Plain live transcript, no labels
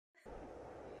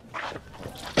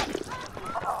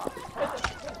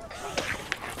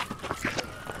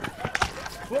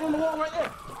wall right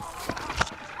there.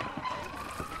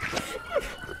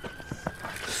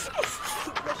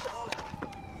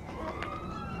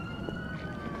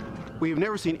 We have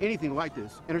never seen anything like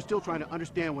this and are still trying to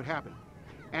understand what happened.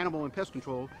 Animal and pest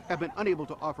control have been unable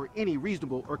to offer any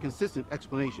reasonable or consistent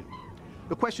explanation.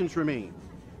 The questions remain.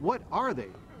 What are they?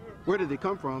 Where did they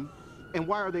come from? And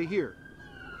why are they here?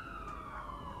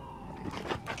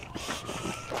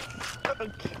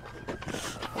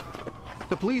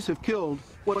 The police have killed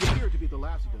what appeared to be the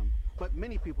last of them, but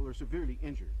many people are severely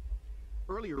injured.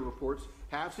 Earlier reports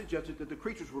have suggested that the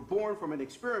creatures were born from an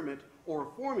experiment or a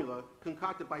formula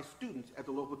concocted by students at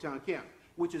the local town camp,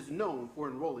 which is known for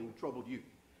enrolling troubled youth.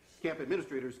 Camp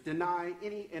administrators deny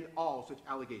any and all such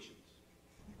allegations.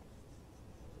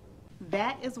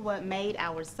 That is what made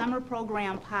our summer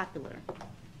program popular.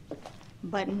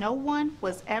 But no one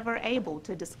was ever able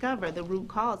to discover the root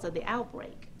cause of the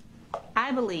outbreak.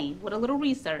 I believe, with a little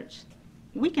research,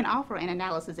 we can offer an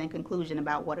analysis and conclusion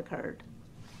about what occurred.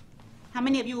 How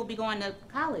many of you will be going to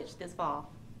college this fall?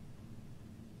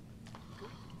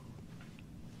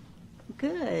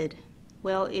 Good.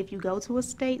 Well, if you go to a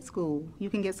state school, you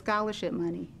can get scholarship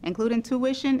money, including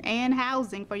tuition and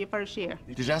housing for your first year.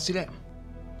 Did y'all see that?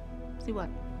 See what?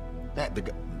 That,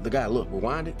 the guy, look,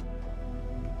 rewind it.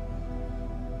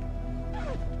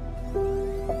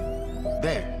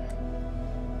 There.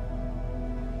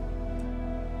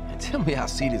 And tell me I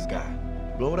see this guy.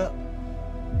 Blow it up.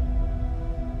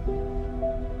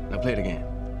 Now play it again.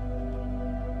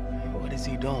 What is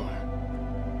he doing?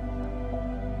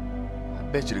 I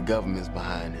bet you the government's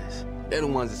behind this. They're the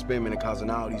ones experimenting and causing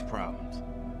all these problems.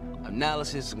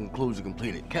 Analysis and conclusion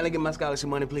completed. Can I get my scholarship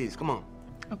money, please? Come on.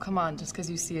 Oh, come on. Just because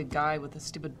you see a guy with a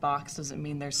stupid box doesn't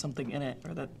mean there's something in it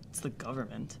or that it's the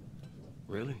government.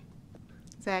 Really?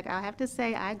 Zach, I'll have to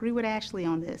say I agree with Ashley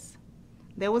on this.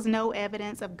 There was no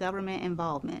evidence of government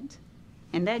involvement.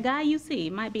 And that guy you see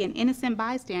might be an innocent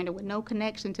bystander with no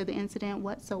connection to the incident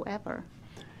whatsoever.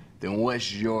 Then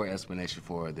what's your explanation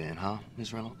for it then, huh,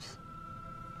 Miss Reynolds?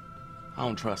 I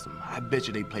don't trust them. I bet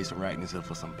you they placed arachnids here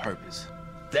for some purpose.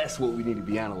 That's what we need to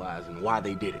be analyzing, why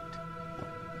they did it.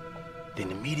 Then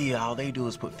the media, all they do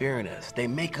is put fear in us. They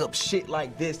make up shit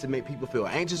like this to make people feel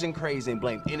anxious and crazy and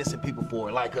blame innocent people for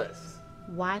it, like us.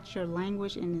 Watch your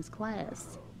language in this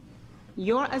class.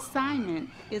 Your assignment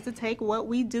is to take what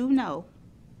we do know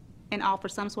and offer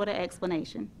some sort of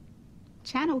explanation.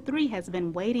 Channel 3 has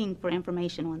been waiting for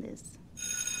information on this.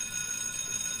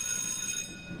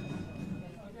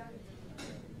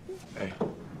 Hey,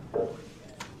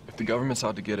 if the government's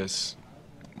out to get us,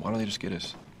 why don't they just get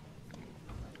us?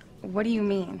 What do you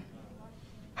mean?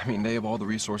 I mean, they have all the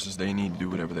resources they need to do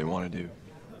whatever they want to do.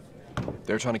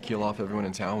 They're trying to kill off everyone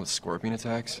in town with scorpion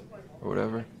attacks or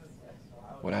whatever.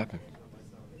 What happened?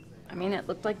 I mean, it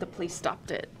looked like the police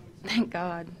stopped it. Thank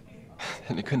God.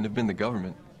 And it couldn't have been the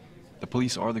government. The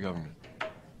police are the government.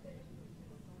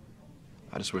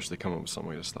 I just wish they'd come up with some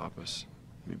way to stop us.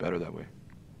 It'd be better that way.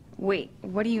 Wait,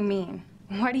 what do you mean?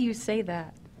 Why do you say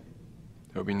that?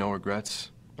 There would be no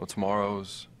regrets, no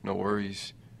tomorrows, no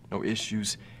worries, no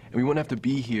issues. And we wouldn't have to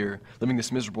be here living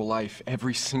this miserable life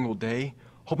every single day,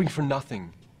 hoping for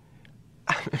nothing.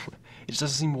 It just doesn't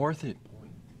seem worth it.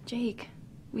 Jake,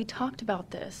 we talked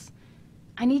about this.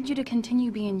 I need you to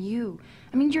continue being you.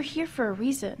 I mean, you're here for a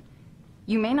reason.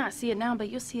 You may not see it now, but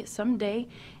you'll see it someday,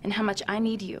 and how much I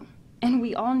need you. And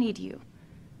we all need you.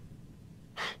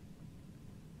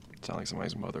 Sound like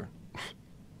somebody's mother.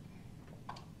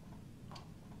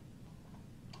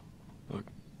 Look,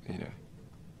 Nina,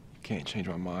 you can't change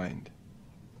my mind.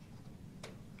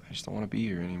 I just don't want to be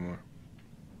here anymore.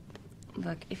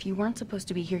 Look, if you weren't supposed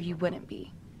to be here, you wouldn't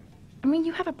be. I mean,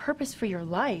 you have a purpose for your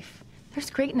life. There's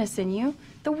greatness in you.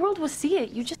 The world will see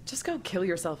it. You Just go kill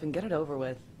yourself and get it over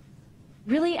with.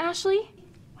 Really, Ashley?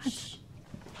 What?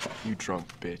 You drunk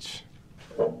bitch.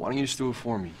 Why don't you just do it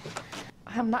for me?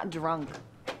 I'm not drunk.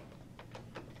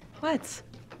 What?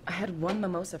 I had one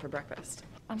mimosa for breakfast.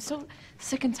 I'm so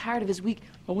sick and tired of his weak,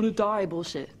 I want to die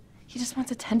bullshit. He just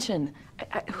wants attention.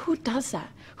 Who does that?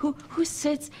 Who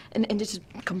sits and just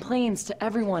complains to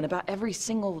everyone about every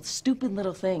single stupid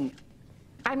little thing?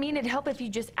 I mean, it'd help if you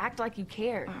just act like you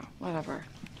care. Oh, whatever.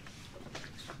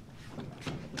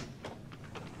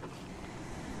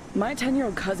 My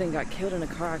 10-year-old cousin got killed in a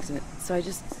car accident, so I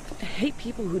just hate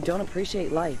people who don't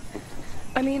appreciate life.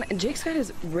 I mean, Jake's got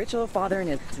his rich little father and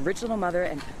his rich little mother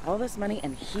and all this money,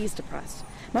 and he's depressed.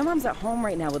 My mom's at home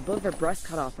right now with both of her breasts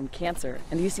cut off from cancer.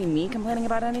 And do you see me complaining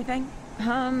about anything?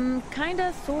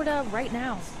 Kinda, sorta, right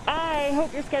now. I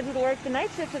hope you're scheduled to work the night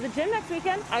shift at the gym next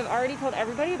weekend. I've already told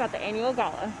everybody about the annual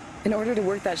gala. In order to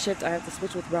work that shift, I have to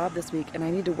switch with Rob this week, and I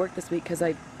need to work this week because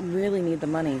I really need the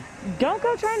money. Don't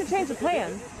go trying to change the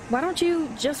plan. Why don't you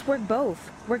just work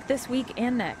both? Work this week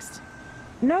and next.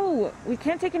 No, we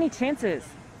can't take any chances.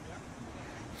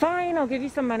 Fine, I'll give you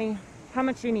some money. How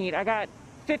much you need? I got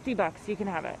 $50. You can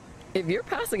have it. If you're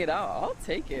passing it out, I'll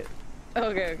take it.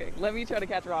 Okay. Let me try to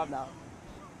catch Rob now.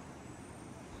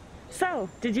 So,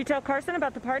 did you tell Carson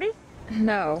about the party?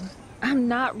 No, I'm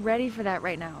not ready for that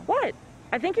right now. What?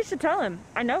 I think you should tell him.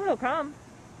 I know he'll come.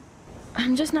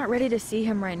 I'm just not ready to see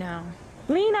him right now.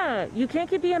 Lena, you can't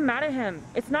keep being mad at him.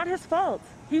 It's not his fault.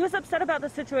 He was upset about the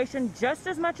situation just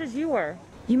as much as you were.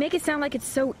 You make it sound like it's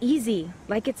so easy,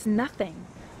 like it's nothing.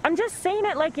 I'm just saying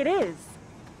it like it is.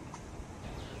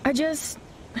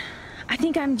 I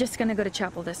think I'm just gonna go to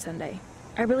chapel this Sunday.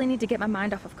 I really need to get my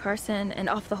mind off of Carson and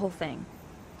off the whole thing.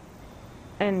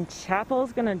 And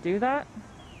chapel's gonna do that?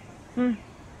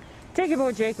 Take your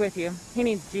boy Jake with you. He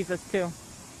needs Jesus too.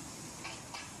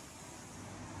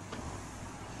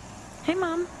 Hey,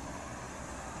 Mom.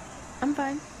 I'm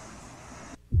fine.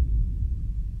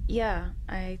 Yeah,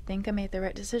 I think I made the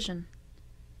right decision.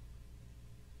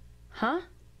 Huh?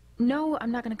 No,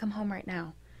 I'm not gonna come home right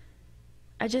now.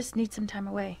 I just need some time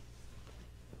away.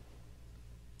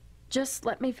 Just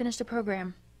let me finish the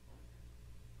program.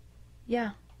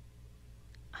 Yeah.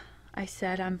 I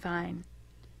said I'm fine.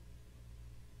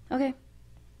 Okay.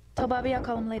 Tell Bobby I'll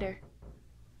call him later.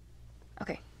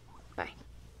 Okay. Bye.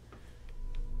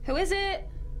 Who is it?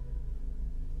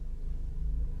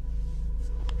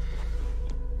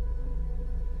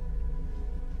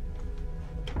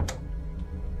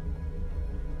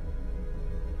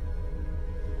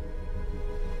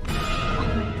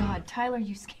 Oh my God, Tyler,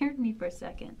 you scared me for a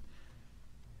second.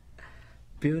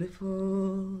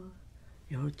 Beautiful,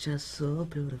 you're just so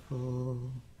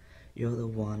beautiful. You're the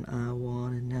one I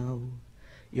wanna know.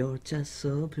 You're just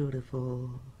so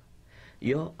beautiful.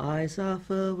 Your eyes are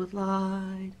filled with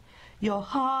light. Your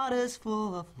heart is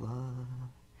full of love.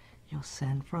 You're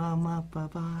sent from up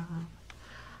above.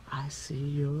 I see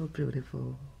you're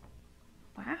beautiful.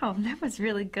 Wow, that was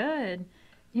really good.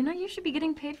 You know, you should be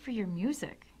getting paid for your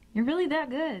music. You're really that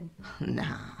good.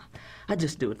 Nah, I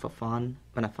just do it for fun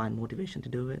when I find motivation to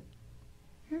do it.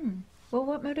 Well,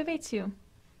 what motivates you?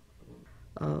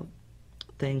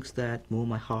 Things that move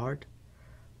my heart,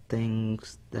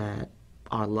 things that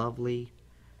are lovely,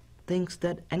 things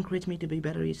that encourage me to be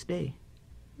better each day.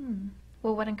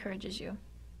 Well, what encourages you?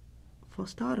 For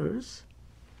starters,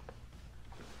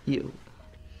 you.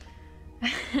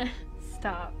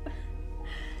 Stop.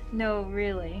 No,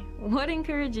 really. What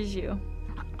encourages you?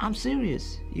 I'm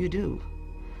serious, you do.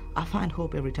 I find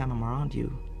hope every time I'm around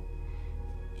you.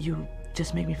 You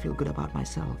just make me feel good about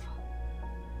myself.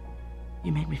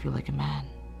 You make me feel like a man.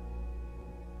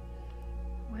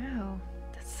 Wow,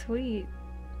 that's sweet.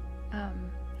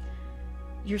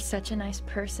 You're such a nice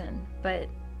person, but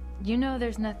you know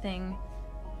there's nothing,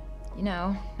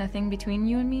 nothing between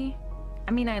you and me?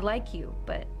 I mean, I like you,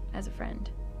 but as a friend.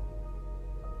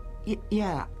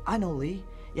 Yeah, I know, Lee.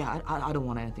 Yeah, I don't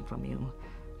want anything from you.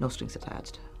 No strings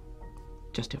attached.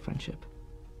 Just your friendship.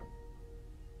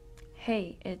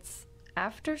 Hey, it's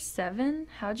after 7?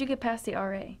 How'd you get past the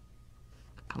RA?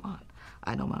 Come on,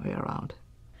 I know my way around.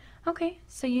 Okay,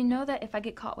 so you know that if I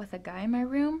get caught with a guy in my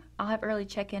room, I'll have early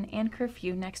check-in and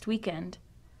curfew next weekend.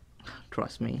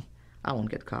 Trust me, I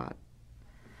won't get caught.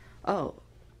 Oh,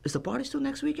 is the party still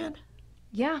next weekend?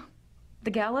 Yeah.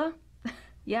 The gala?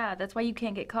 Yeah, that's why you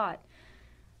can't get caught.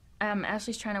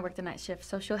 Ashley's trying to work the night shift,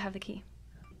 so she'll have the key.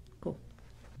 Cool.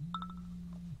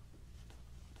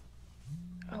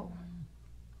 Oh.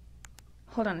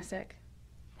 Hold on a sec.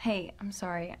 Hey, I'm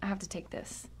sorry. I have to take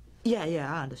this. Yeah,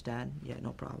 I understand. Yeah,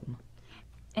 no problem.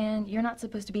 And you're not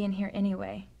supposed to be in here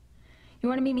anyway. You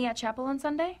want to meet me at chapel on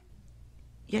Sunday?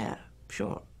 Yeah,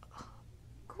 sure.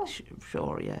 Cool.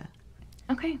 Sure, yeah.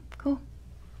 Okay, cool.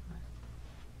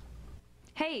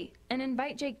 Hey, and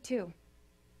invite Jake too.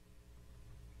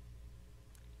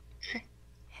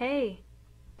 Hey.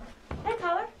 Hey,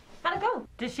 Tyler. How'd it go?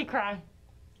 Did she cry?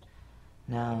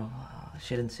 No,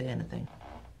 she didn't say anything.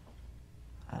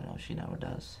 I know she never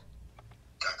does.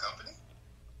 Got company?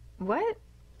 What?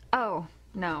 Oh,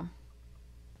 no.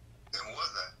 Then who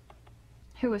was that?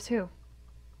 Who was who?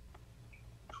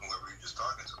 Whoever you just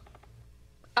talking to.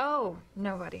 Oh,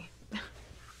 nobody. There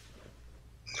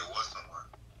was someone.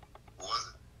 Who was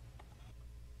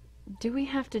it? Do we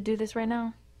have to do this right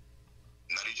now?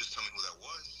 Now you just tell me who that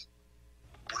was.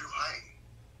 What are you hiding?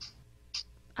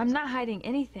 I'm not hiding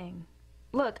anything.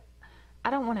 Look,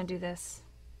 I don't want to do this.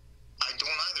 I don't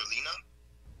either, Lena.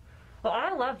 Well,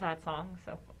 I love that song,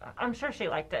 so I'm sure she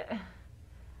liked it.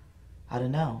 I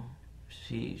don't know.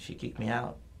 She kicked me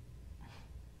out.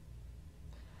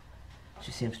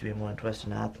 She seems to be more interested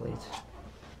in athletes.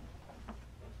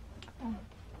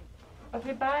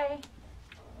 Okay, bye.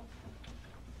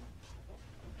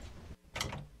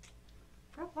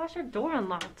 Bro, why's your door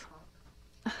unlocked?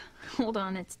 Hold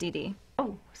on, it's Dee Dee.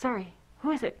 Oh, sorry.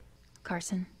 Who is it?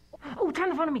 Carson. Oh, turn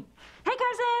the phone to me. Hey,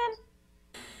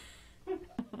 Carson!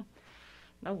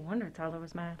 No wonder Tyler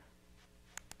was mad.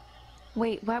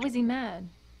 Wait, why was he mad?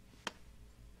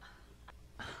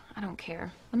 I don't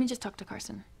care. Let me just talk to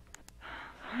Carson.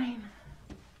 Fine.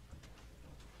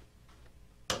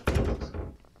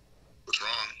 What's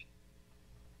wrong?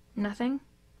 Nothing?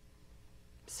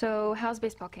 So, how's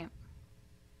baseball camp?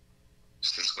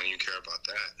 Since when you care about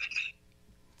that?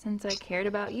 Since I cared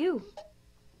about you.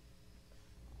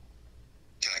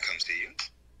 Can I come see you?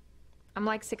 I'm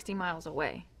like 60 miles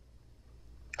away.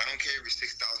 I don't care if you're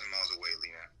 6,000 miles away,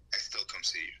 Lena. I still come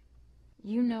see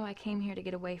you. You know I came here to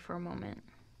get away for a moment.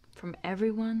 From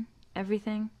everyone,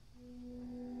 everything.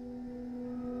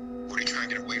 What are you trying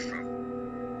to get away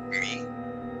from? Me?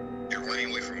 You're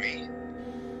running away from me?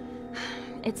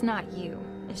 It's not you.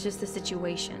 It's just the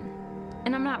situation.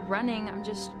 And I'm not running, I'm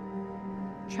just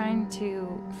trying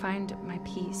to find my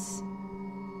peace.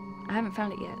 I haven't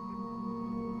found it yet.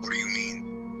 What do you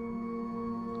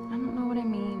mean? I don't know what I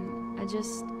mean.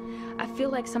 I feel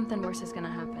like something worse is gonna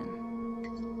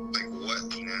happen. Like what,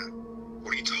 Lena?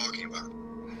 What are you talking about?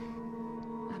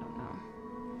 I don't know.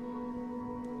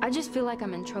 I just feel like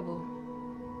I'm in trouble.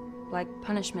 Like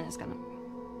punishment is gonna...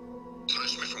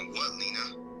 Punishment from what,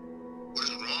 Lena? What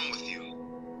is wrong with you?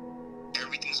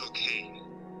 Everything's okay.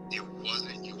 It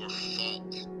wasn't your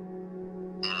fault.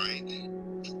 Alright?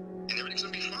 And everything's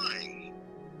gonna be fine.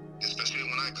 Especially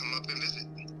when I come up and visit.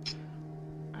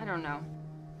 I don't know.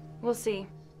 We'll see.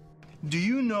 Do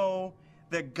you know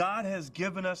that God has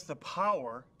given us the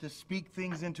power to speak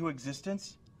things into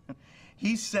existence?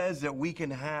 He says that we can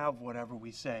have whatever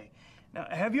we say. Now,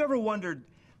 have you ever wondered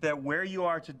that where you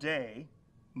are today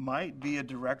might be a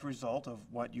direct result of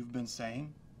what you've been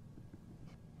saying?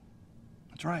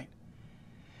 That's right.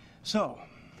 So,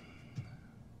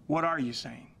 what are you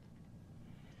saying?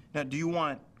 Now, do you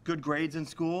want good grades in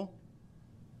school?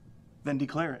 Then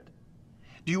declare it.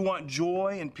 Do you want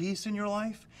joy and peace in your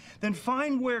life? Then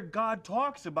find where God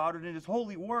talks about it in His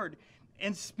holy word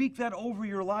and speak that over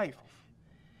your life.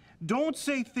 Don't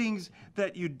say things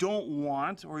that you don't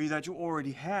want or that you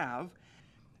already have.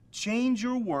 Change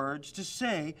your words to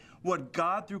say what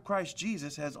God through Christ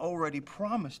Jesus has already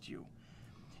promised you.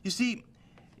 You see,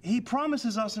 He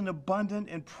promises us an abundant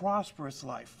and prosperous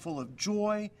life full of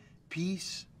joy,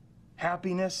 peace,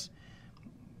 happiness.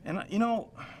 And you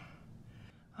know,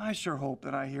 I sure hope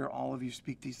that I hear all of you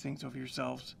speak these things over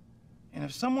yourselves. And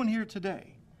if someone here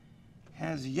today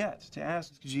has yet to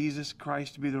ask Jesus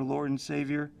Christ to be their Lord and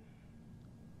Savior,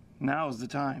 now's the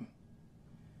time.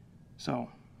 So,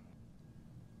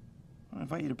 I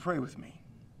invite you to pray with me.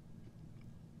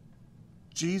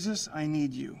 Jesus, I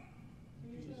need you.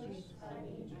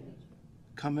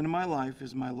 Come into my life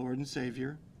as my Lord and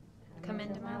Savior. Come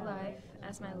into my life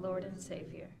as my Lord and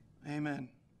Savior. Amen.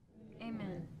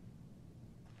 Amen.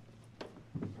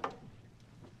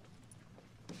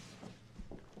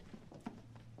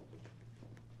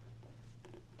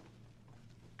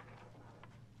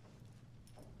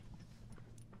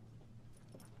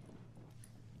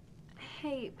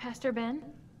 Hey, Pastor Ben.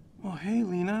 Well, hey,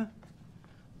 Lena.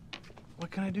 What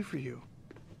can I do for you?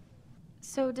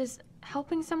 So does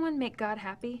helping someone make God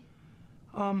happy?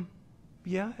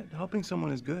 Yeah, helping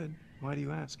someone is good. Why do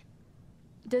you ask?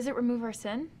 Does it remove our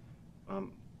sin?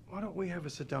 Why don't we have a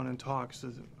sit down and talk?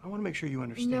 So I want to make sure you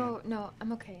understand. No,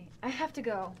 I'm okay. I have to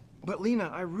go. But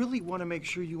Lena, I really want to make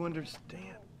sure you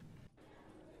understand.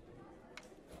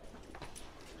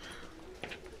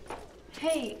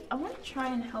 Hey, I want to try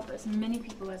and help as many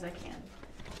people as I can.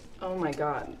 Oh my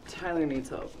God, Tyler needs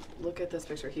help. Look at this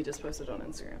picture he just posted on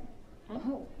Instagram.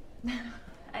 Oh,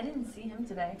 I didn't see him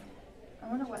today. I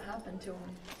wonder what happened to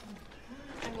him.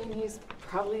 I mean, he's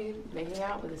probably making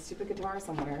out with a stupid guitar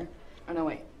somewhere. Oh no,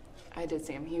 wait. I did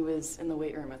see him. He was in the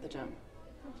weight room at the gym.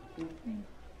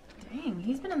 Dang,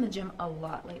 he's been in the gym a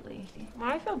lot lately. Well,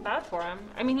 I feel bad for him.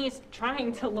 I mean, he's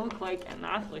trying to look like an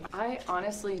athlete. I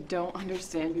honestly don't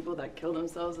understand people that kill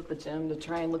themselves at the gym to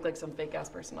try and look like some fake-ass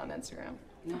person on Instagram.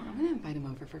 No, I'm gonna invite him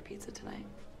over for pizza tonight.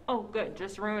 Oh, good.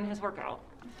 Just ruin his workout.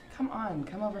 Come on,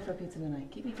 come over for pizza tonight.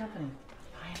 Keep me company.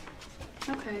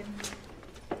 Fine. Okay.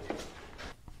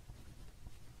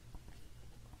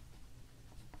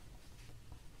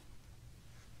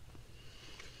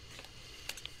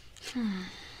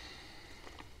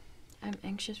 I'm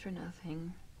anxious for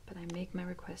nothing, but I make my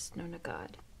requests known to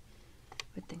God.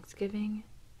 With thanksgiving,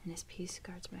 and his peace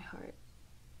guards my heart.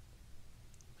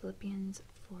 Philippians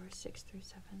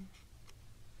 4:6-7.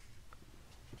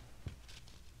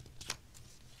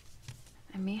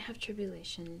 I may have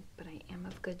tribulation, but I am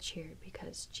of good cheer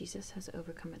because Jesus has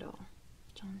overcome it all.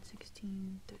 John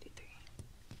 16:33.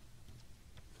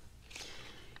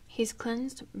 He's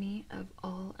cleansed me of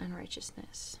all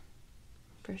unrighteousness.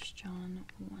 1 John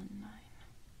 1:9.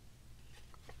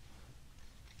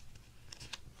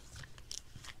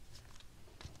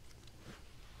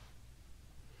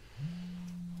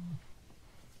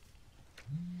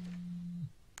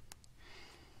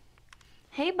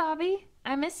 Hey, Bobby.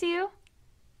 I miss you.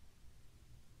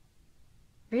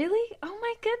 Really? Oh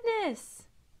my goodness.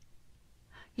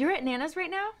 You're at Nana's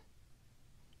right now?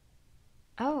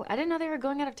 Oh, I didn't know they were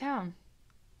going out of town.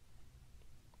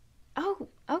 Oh,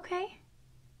 okay.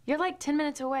 You're like 10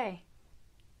 minutes away.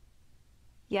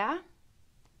 Yeah?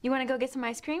 You want to go get some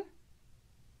ice cream?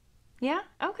 Yeah?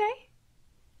 Okay.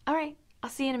 All right. I'll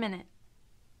see you in a minute.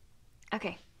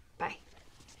 Okay. Bye.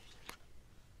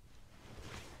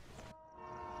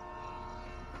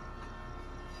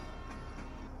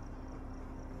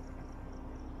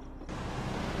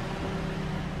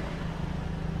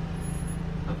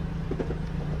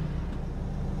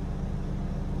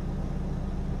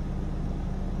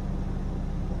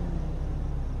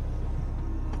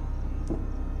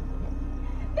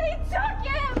 They took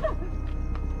him!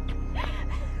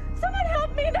 Someone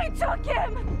help me! They took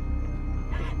him!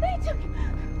 They took him!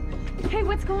 Hey,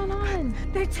 what's going on?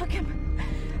 They took him.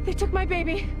 They took my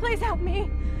baby. Please help me.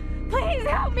 Please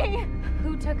help me.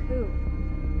 Who took who?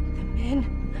 The men.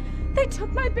 They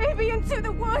took my baby into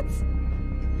the woods.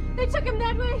 They took him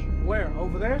that way. Where?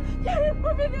 Over there? Yeah,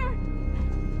 over there.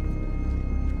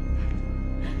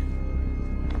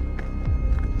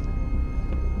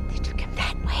 They took him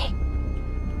that way.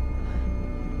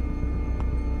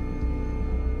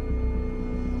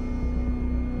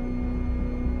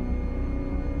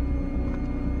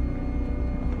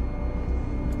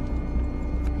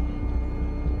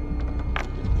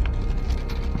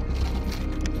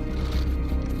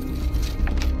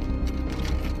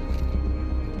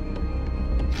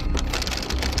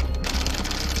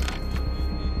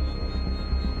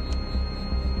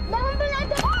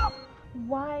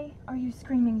 Why are you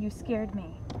screaming? You scared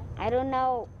me. I don't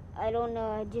know. I want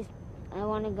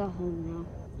to go home now.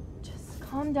 Just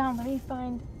calm down. Let me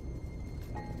find...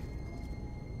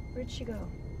 Where'd she go?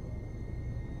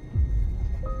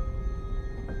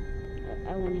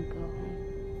 I want to go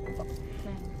home.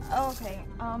 Oh, okay.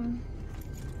 I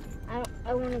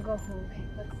want to go home. Okay,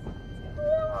 let's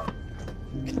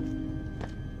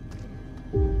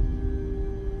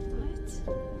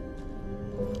go.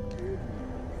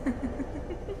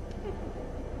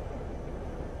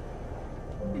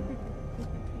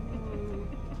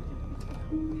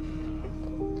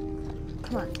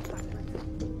 Come on.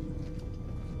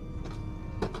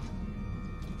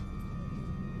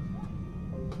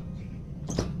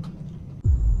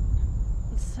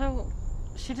 So,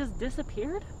 she just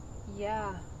disappeared?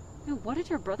 Yeah. Dude, what did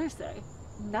your brother say?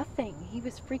 Nothing. He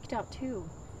was freaked out too.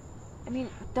 I mean,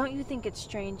 don't you think it's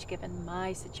strange given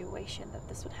my situation that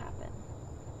this would happen?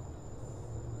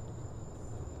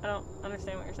 I don't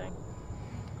understand what you're saying.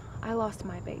 I lost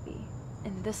my baby,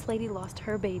 and this lady lost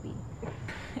her baby.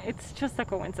 It's just a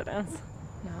coincidence.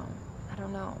 No, I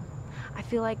don't know. I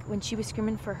feel like when she was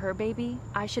screaming for her baby,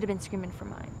 I should have been screaming for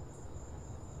mine.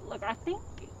 Look, I think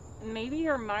maybe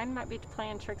your mind might be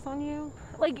playing tricks on you.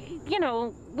 Like, you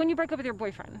know, when you break up with your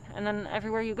boyfriend, and then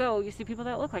everywhere you go, you see people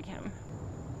that look like him.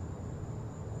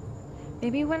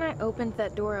 Maybe when I opened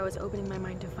that door, I was opening my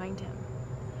mind to find him.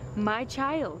 My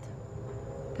child.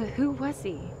 But who was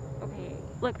he? Okay,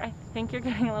 look, I think you're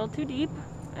getting a little too deep.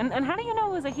 And how do you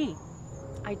know it was a he?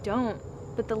 I don't.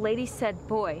 But the lady said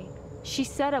boy. She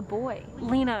said a boy.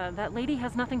 Lena, that lady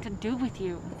has nothing to do with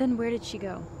you. Then where did she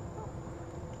go?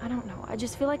 I don't know. I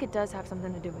just feel like it does have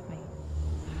something to do with me.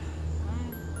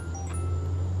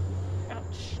 Oh,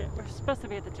 shit. We're supposed to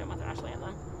be at the gym with Ashley and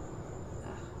them.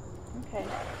 Okay.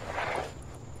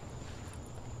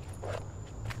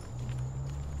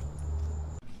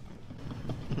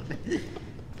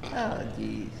 Oh,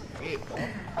 jeez.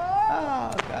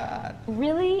 Oh, God.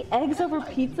 Really? Eggs over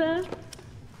pizza?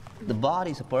 The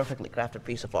body's a perfectly crafted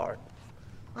piece of art.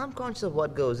 I'm conscious of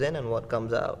what goes in and what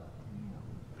comes out.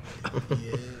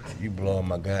 You blowing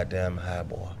my goddamn high,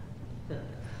 boy.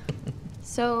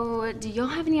 So, do y'all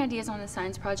have any ideas on the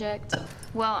science project?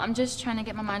 Well, I'm just trying to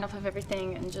get my mind off of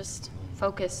everything and just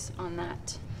focus on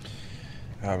that.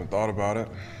 I haven't thought about it.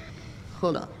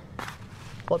 Hold on.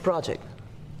 What project?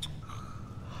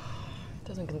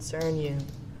 doesn't concern you.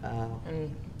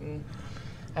 And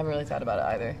I haven't really thought about it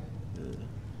either.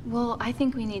 Well, I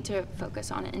think we need to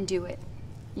focus on it and do it.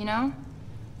 You know?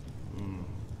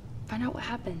 Find out what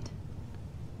happened.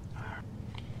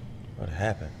 What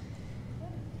happened?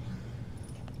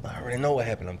 I already know what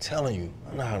happened. I'm telling you.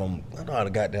 I know how the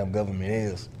goddamn government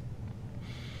is.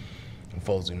 Them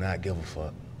folks do not give a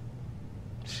fuck.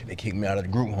 Shit, they kicked me out of the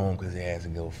group home because they asked to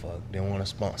give a fuck. They don't want to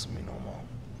sponsor me no more.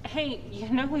 Hey, you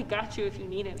know we got you if you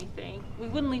need anything. We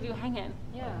wouldn't leave you hanging.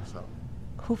 Yeah.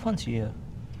 Who funds you here?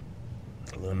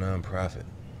 A little non-profit.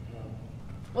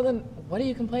 Well then, what are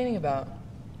you complaining about?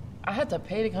 I had to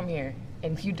pay to come here.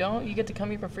 And if you don't, you get to come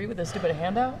here for free with a stupid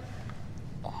handout?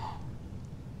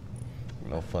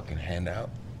 No fucking handout.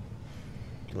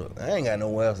 Look, I ain't got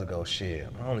nowhere else to go. Shit,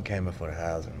 I only came here for the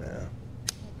housing, man.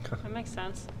 That makes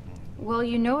sense. Well,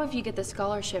 you know if you get the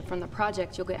scholarship from the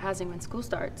project, you'll get housing when school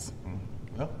starts.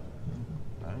 Oh,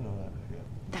 I didn't know that. Yeah.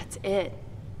 That's it.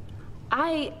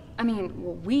 I mean,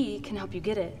 well, we can help you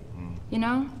get it. You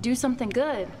know? Do something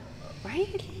good,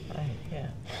 right? Yeah.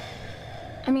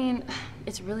 I mean,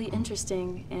 it's really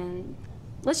interesting, and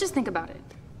let's just think about it.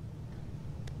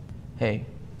 Hey,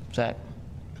 Zach,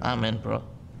 I'm in, bro.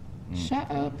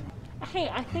 Shut up. Hey,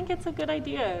 I think it's a good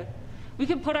idea. We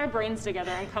could put our brains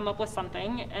together and come up with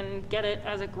something and get it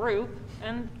as a group,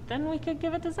 and then we could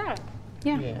give it to Zach.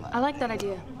 Yeah, I like that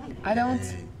idea. I don't.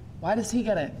 Why does he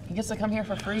get it? He gets to come here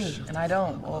for free, and I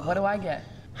don't. Well, what do I get?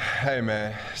 Hey,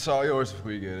 man, it's all yours if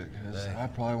we get it, because I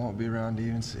probably won't be around to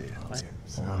even see it.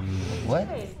 What?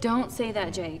 Don't say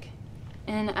that, Jake.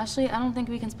 And Ashley, I don't think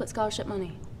we can split scholarship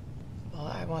money. Well,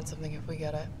 I want something if we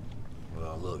get it.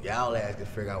 Well, look, y'all ass can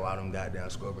figure out why them goddamn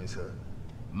scorpions here.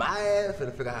 My ass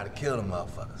finna figure out how to kill them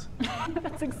motherfuckers.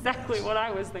 That's exactly what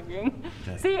I was thinking.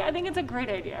 See, I think it's a great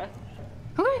idea.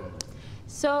 Okay.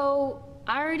 So,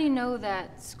 I already know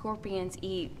that scorpions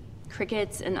eat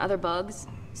crickets and other bugs.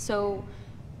 So,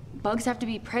 bugs have to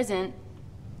be present,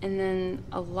 and then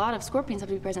a lot of scorpions have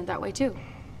to be present that way too.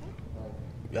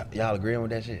 Y'all agreeing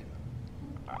with that shit?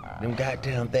 Them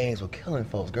goddamn things were killing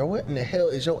folks. Girl, what in the hell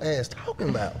is your ass talking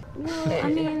about? Well, I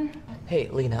mean... Hey,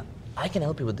 Lena, I can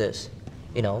help you with this.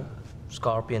 You know,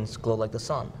 scorpions glow like the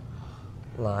sun.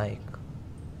 Like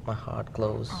my heart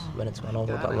glows when it's run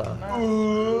over by love.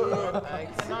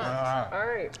 All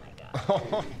right.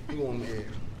 You want me?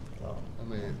 I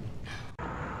mean...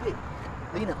 Hey,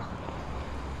 Lena.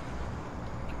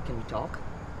 Can we talk?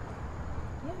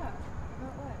 Yeah, about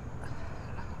what?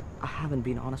 I haven't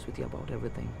been honest with you about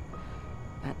everything.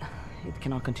 And it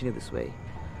cannot continue this way.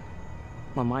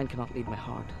 My mind cannot lead my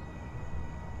heart.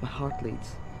 My heart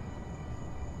leads.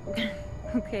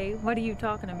 Okay, what are you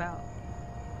talking about?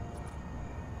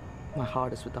 My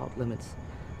heart is without limits.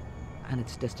 And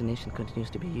its destination continues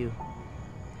to be you.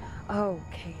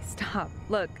 Okay, stop.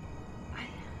 Look,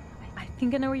 I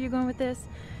think I know where you're going with this.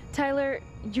 Tyler,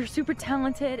 you're super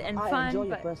talented and fun, I enjoy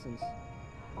your but... presence.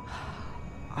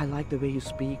 I like the way you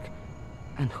speak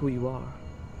and who you are.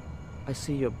 I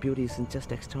see your beauty isn't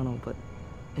just external, but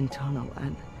internal,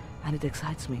 and it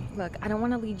excites me. Look, I don't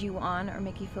want to lead you on or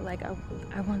make you feel like I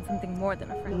want something more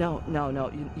than a friend. No,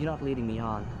 you're not leading me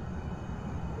on.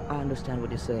 I understand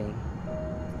what you're saying.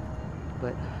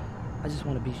 But I just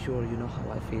want to be sure you know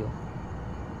how I feel.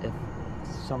 If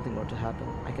something were to happen,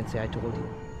 I can say I told you.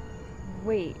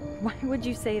 Wait, why would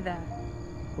you say that?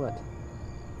 What?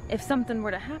 If something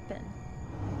were to happen.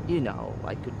 You know,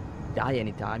 I could die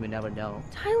anytime, you never know.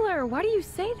 Tyler, why do you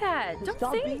say that? Stop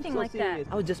Don't say being anything so like serious.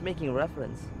 that. I was just making a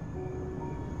reference.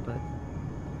 But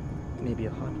maybe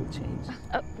your heart will change.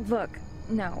 Look,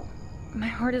 no. My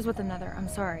heart is with another. I'm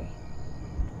sorry.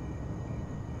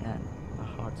 And my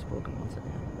heart's broken once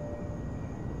again.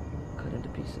 Cut into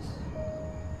pieces.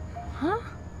 Huh?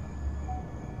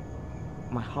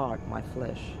 My heart, my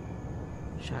flesh,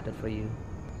 shattered for you.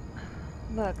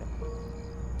 Look,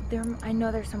 I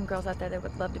know there's some girls out there that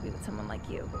would love to be with someone like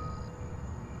you.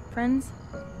 Friends?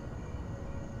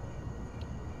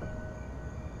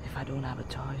 If I don't have a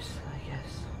choice, I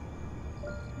guess.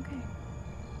 Okay.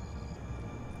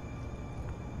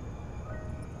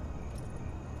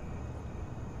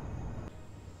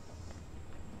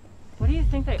 What do you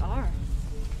think they are?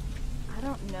 I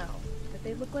don't know, but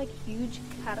they look like huge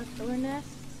caterpillar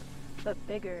nests, but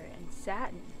bigger and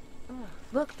satin. Ugh,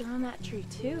 look, they're on that tree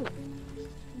too.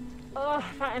 Ugh,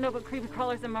 if I end up with creepy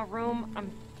crawlers in my room,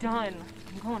 I'm done.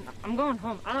 I'm going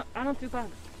home. I don't do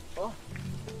bugs. Ugh.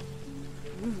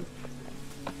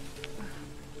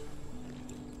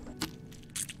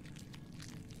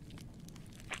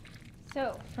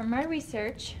 So, from my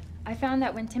research, I found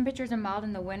that when temperatures are mild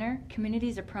in the winter,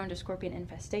 communities are prone to scorpion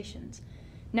infestations.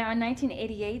 Now, in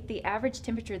 1988, the average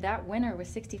temperature that winter was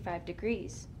 65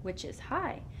 degrees, which is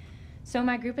high. So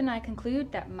my group and I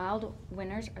conclude that mild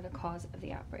winters are the cause of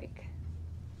the outbreak.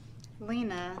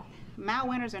 Lena, mild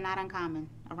winters are not uncommon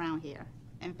around here.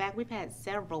 In fact, we've had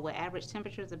several with average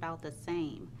temperatures about the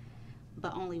same,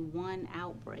 but only one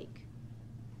outbreak.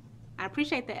 I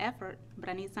appreciate the effort, but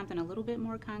I need something a little bit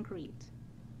more concrete.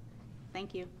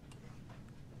 Thank you.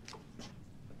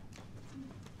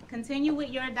 Continue with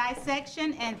your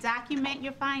dissection and document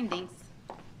your findings.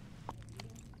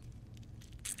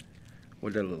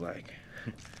 What'd that look like?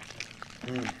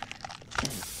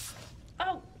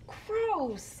 Oh,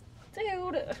 gross,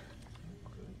 dude.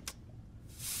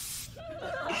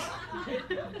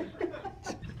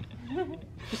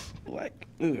 Like,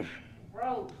 ugh.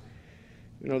 Gross.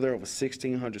 You know, there are over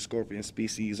 1,600 scorpion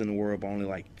species in the world, but only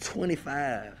like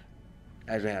 25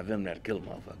 actually have them that'll kill a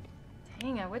motherfucker.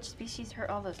 Dang it, which species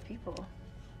hurt all those people?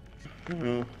 You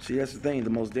know, see, that's the thing. The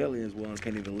most deadly ones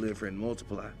can't even live and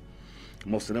multiply.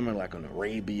 Most of them are like on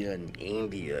Arabia and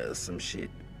India or some shit.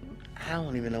 I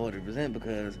don't even know what to present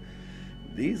because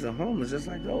these are homeless just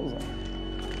like those are.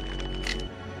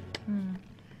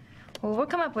 Well, we'll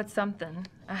come up with something.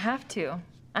 I have to.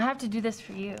 I have to do this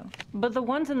for you. But the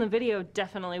ones in the video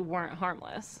definitely weren't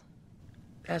harmless.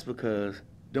 That's because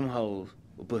them hoes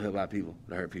will put here by people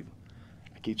to hurt people.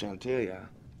 I keep trying to tell y'all.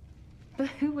 But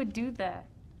who would do that?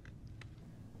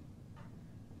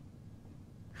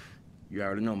 You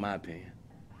already know my opinion.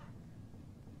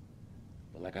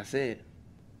 But like I said,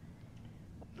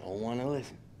 don't want to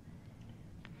listen.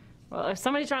 Well, if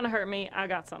somebody's trying to hurt me, I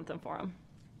got something for them.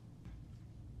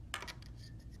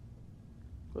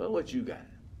 Well, what you got?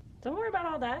 Don't worry about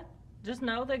all that. Just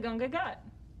know they're gonna get got.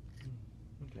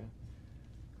 Okay.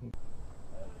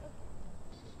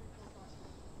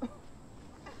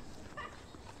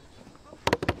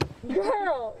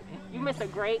 Girl, you missed a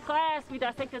great class. We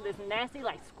dissected this nasty,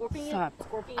 like, scorpion. Stop.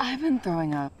 Scorpion. I've been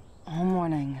throwing up all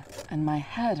morning, and my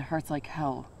head hurts like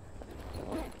hell.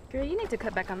 Girl, you need to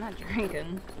cut back on that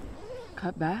drinking.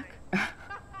 Cut back?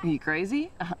 Are you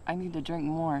crazy? I need to drink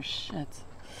more. Shit.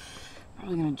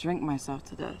 Probably gonna drink myself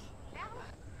to death.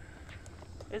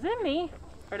 Is it me?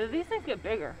 Or do these things get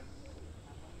bigger?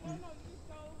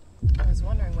 I was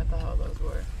wondering what the hell those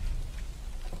were.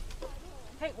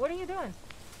 Hey, what are you doing?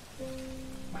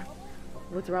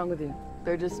 What's wrong with you?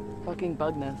 They're just fucking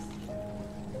bug nests.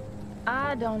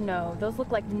 I don't know. Those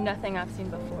look like nothing I've seen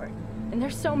before. And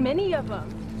there's so many of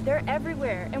them. They're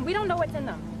everywhere, and we don't know what's in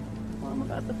them. Well, I'm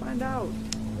about to find out.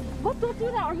 What? Don't do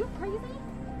that. Are you crazy?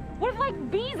 What if, like,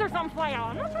 bees or something fly out?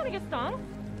 I'm not trying to get stung.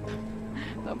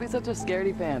 Don't be such a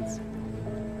scaredy pants.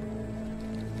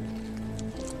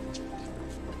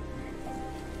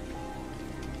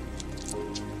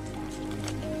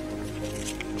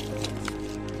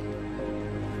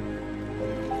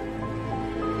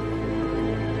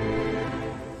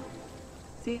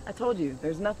 See, I told you,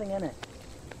 there's nothing in it.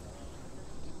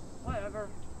 Whatever.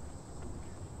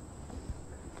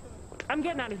 I'm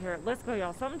getting out of here. Let's go,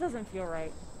 y'all. Something doesn't feel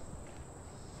right.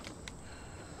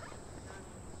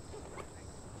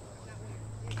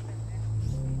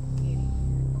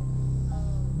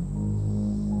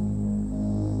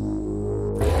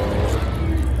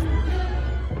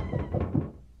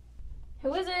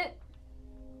 Who is it?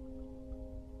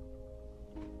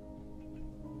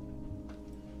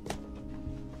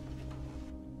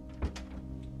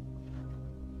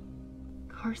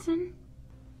 Carson?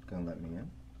 Gonna let me in?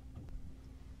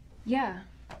 Yeah,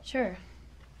 sure.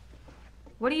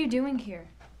 What are you doing here?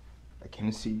 I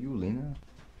came to see you, Lena.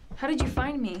 How did you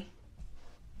find me?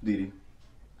 Didi,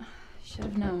 Should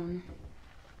have known.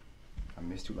 I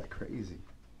missed you like crazy.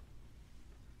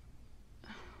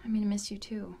 I mean, I miss you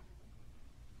too.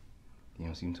 You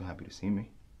don't seem too happy to see me.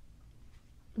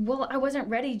 Well, I wasn't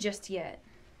ready just yet.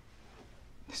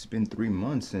 It's been 3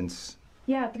 months since...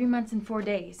 Yeah, 3 months and 4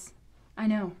 days. I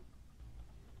know.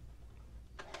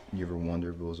 You ever wonder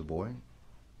if it was a boy?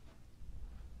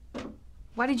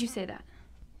 Why did you say that?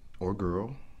 Or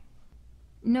girl?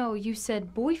 No, you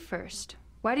said boy first.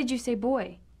 Why did you say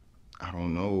boy? I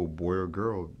don't know, boy or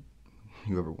girl.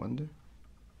 You ever wonder?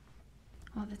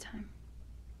 All the time.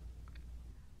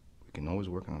 We can always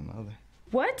work on another.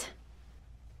 What?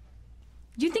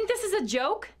 You think this is a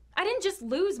joke? I didn't just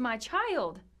lose my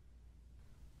child.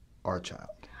 Our child.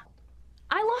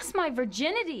 I lost my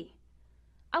virginity.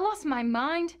 I lost my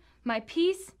mind, my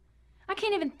peace. I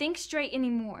can't even think straight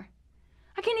anymore.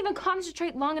 I can't even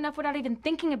concentrate long enough without even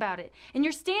thinking about it. And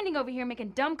you're standing over here making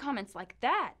dumb comments like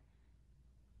that.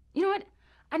 You know what?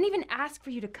 I didn't even ask for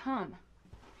you to come.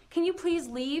 Can you please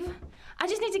leave? I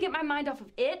just need to get my mind off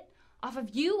of it, off of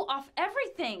you, off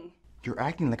everything. You're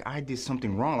acting like I did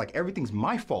something wrong, like everything's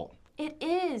my fault. It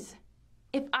is.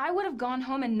 If I would have gone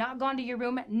home and not gone to your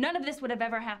room, none of this would have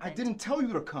ever happened. I didn't tell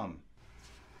you to come.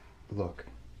 Look,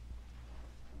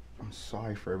 I'm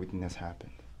sorry for everything that's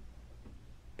happened.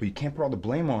 But you can't put all the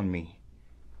blame on me.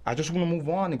 I just want to move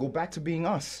on and go back to being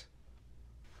us.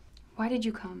 Why did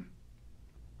you come?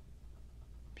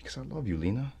 Because I love you,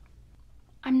 Lena.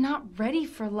 I'm not ready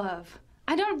for love.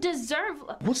 I don't deserve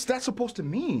love. What's that supposed to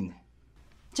mean?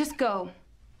 Just go.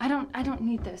 I don't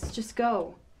need this. Just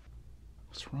go.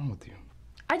 What's wrong with you?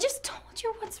 I just told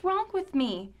you what's wrong with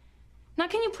me. Now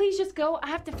can you please just go? I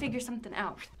have to figure something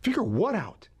out. Figure what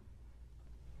out?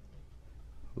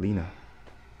 Lena,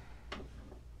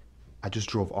 I just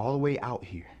drove all the way out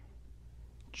here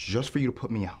just for you to put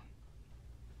me out.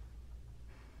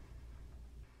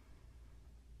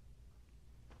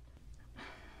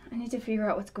 I need to figure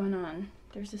out what's going on.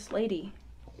 There's this lady.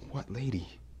 What lady?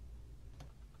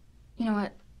 You know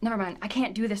what? Never mind. I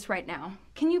can't do this right now.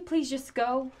 Can you please just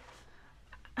go?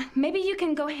 Maybe you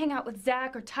can go hang out with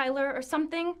Zach or Tyler or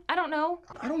something. I don't know.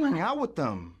 I don't hang out with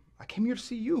them. I came here to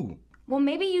see you. Well,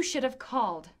 maybe you should have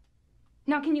called.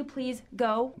 Now, can you please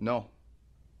go? No.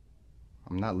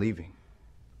 I'm not leaving.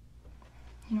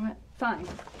 You know what? Fine.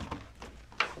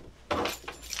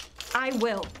 I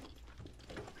will.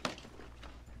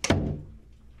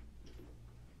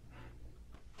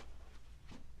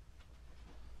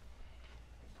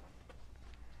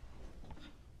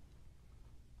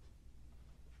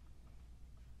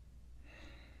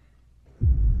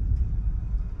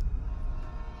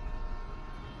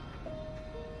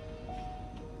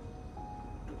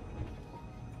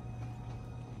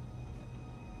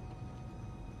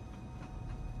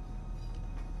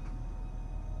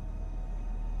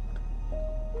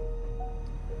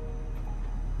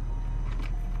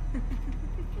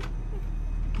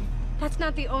 That's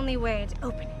not the only way to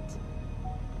open it.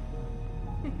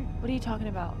 What are you talking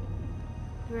about?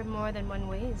 There are more than one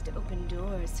ways to open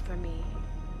doors for me.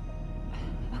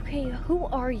 Okay, who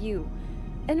are you?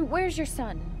 And where's your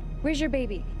son? Where's your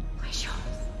baby? Where's yours?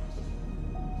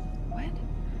 What?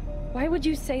 Why would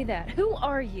you say that? Who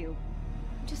are you?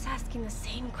 I'm just asking the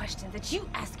same question that you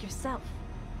ask yourself,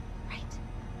 right?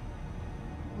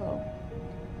 Well,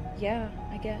 yeah,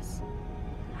 I guess.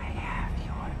 I have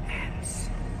your answers.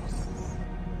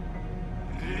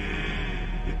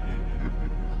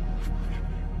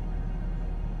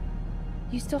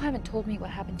 You still haven't told me what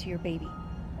happened to your baby.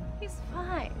 He's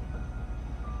fine.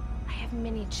 I have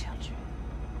many children.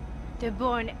 They're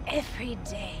born every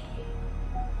day.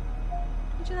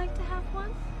 Would you like to have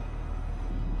one?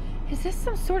 Is this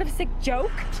some sort of sick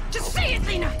joke? Just say it,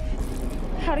 Lena!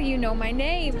 How do you know my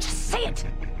name? Just say it!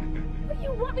 What do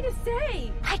you want me to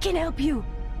say? I can help you.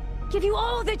 Give you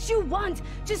all that you want.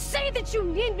 Just say that you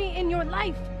need me in your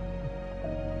life.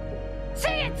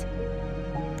 Say it!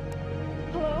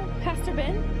 Hello, Pastor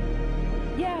Ben?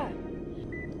 Yeah.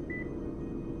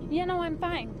 Yeah, no, I'm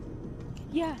fine.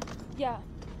 Yeah.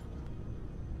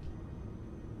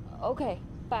 Okay,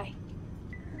 bye.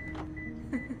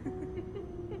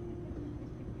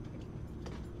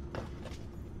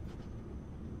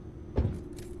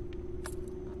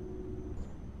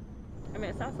 I mean,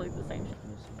 it sounds like the same.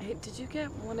 Hey, did you get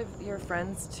one of your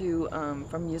friends to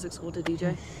from music school to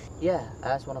DJ? Yeah, I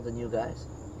asked one of the new guys.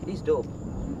 He's dope.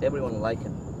 Everyone like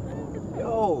him.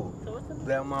 Yo,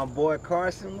 that my boy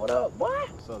Carson. What up, boy?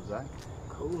 What's up, Zach?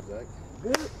 Cool, Zach.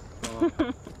 Good.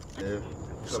 Yeah.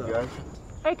 What's up, guys?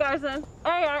 Hey, Carson.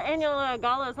 Hey, our annual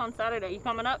gala is on Saturday. You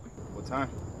coming up? What time?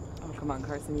 Oh, come on,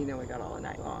 Carson. You know we got all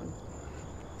night long.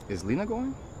 Is Lena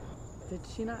going? Did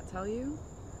she not tell you?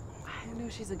 I know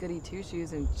she's a goody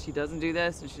two-shoes, and she doesn't do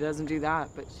this and she doesn't do that,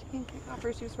 but she can kick off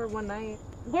her shoes for one night.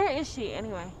 Where is she,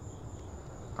 anyway?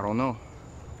 I don't know.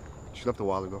 She left a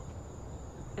while ago.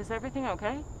 Is everything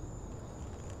okay?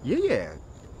 Yeah.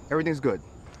 Everything's good.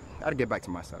 Gotta get back to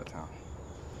my side of town.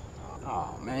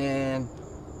 Oh, man.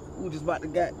 We just about to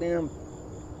goddamn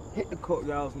hit the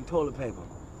courtyard with some toilet paper.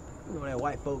 You know that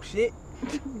white folk shit.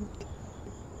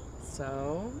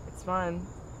 So, it's fun.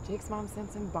 Jake's mom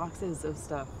sent some boxes of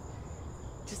stuff.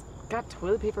 Just got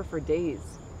toilet paper for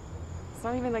days. It's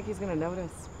not even like he's gonna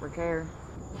notice or care.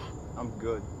 I'm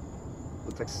good.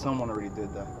 Looks like someone already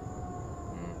did that.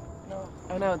 No.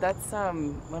 Oh no, that's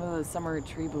one of those summer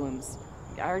tree blooms.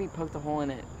 I already poked a hole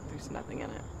in it. There's nothing in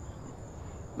it.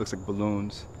 Looks like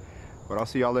balloons. But I'll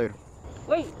see y'all later.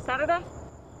 Wait, Saturday?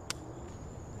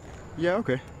 Yeah,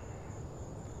 okay.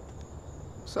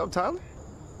 What's up, Tyler?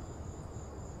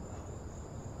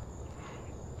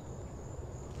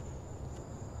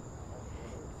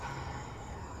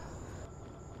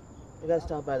 guys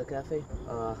stop by the cafe.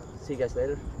 See you guys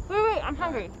later. Wait, I'm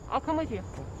hungry. I'll come with you.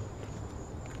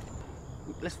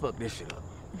 Let's fuck this shit up.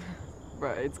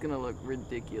 Bro, it's gonna look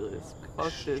ridiculous.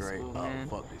 Fuck this Straight school, up, man.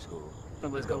 fuck this school.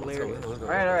 Let's go later. Let's go.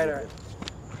 All right.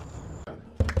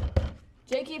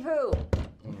 Jakey Poo,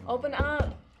 open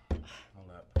up.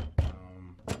 Hold up.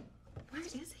 Where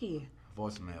is he?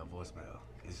 Voicemail.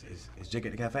 Is Jake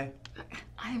at the cafe?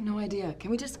 I have no idea.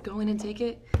 Can we just go in and take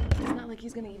it? It's not like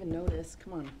he's gonna even notice.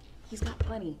 Come on. He's got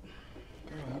plenty.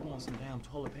 Girl, you want some damn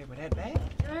toilet paper that bad?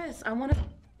 Yes, I wanna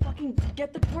fucking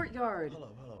get the courtyard. Hold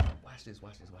up. Watch this.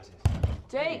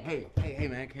 Jake! Hey,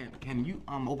 man, can you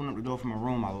open up the door from my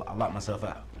room? I'll lock myself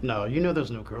out. No, you know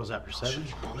there's no girls after 7.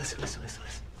 Oh, listen.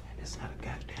 It's not a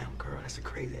goddamn girl. That's a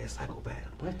crazy ass psychopath.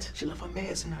 What? She left her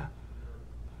meds in there.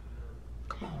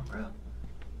 Come on, bro.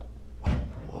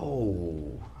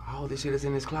 Whoa. All this shit is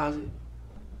in this closet?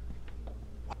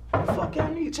 What the fuck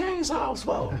y'all need chainsaws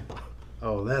for?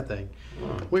 Oh, that thing.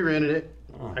 We rented it.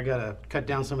 I gotta cut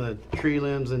down some of the tree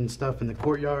limbs and stuff in the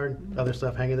courtyard, other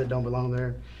stuff hanging that don't belong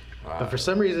there. But for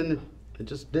some reason, it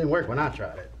just didn't work when I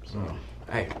tried it. So.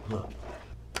 Hey, look.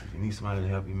 If you need somebody to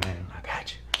help you, man, I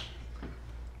got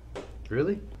you.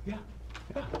 Really? Yeah.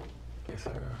 Yes,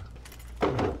 sir.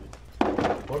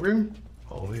 What room?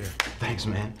 Over here. Thanks,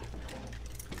 man.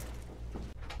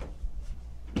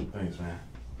 Thanks, man.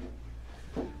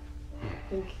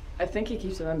 I think he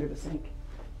keeps it under the sink.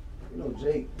 You know,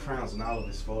 Jake frowns on all of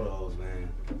his photos,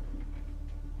 man.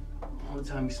 Only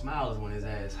time he smiles is when his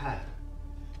ass high.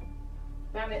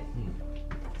 Found it.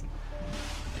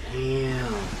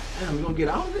 Damn, you gonna get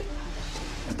out of it?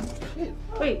 Shit.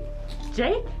 Wait,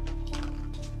 Jake?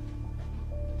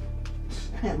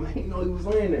 Damn, man, you know he was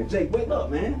laying there. Jake, wake up,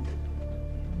 man.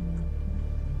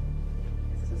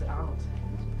 This is out.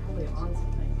 He's probably on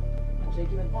something. Jake,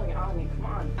 you've been pulling it on me. Come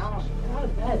on, out. Get out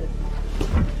of bed.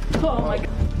 Oh my god.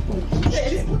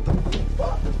 Shit, what the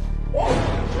fuck?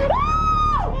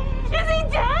 Oh! Is he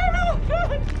dead?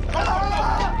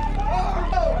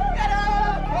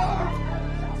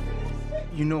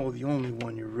 You know, the only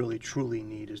one you really truly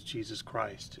need is Jesus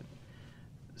Christ.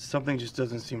 Something just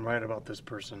doesn't seem right about this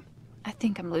person. I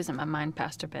think I'm losing my mind,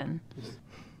 Pastor Ben.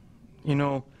 You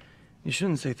know, you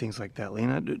shouldn't say things like that,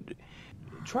 Lena.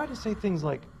 Try to say things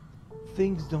like,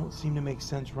 things don't seem to make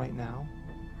sense right now,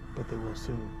 but they will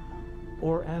soon.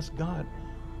 Or ask God,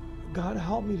 God,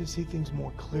 help me to see things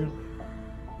more clearly.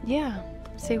 Yeah,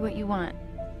 say what you want.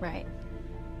 Right.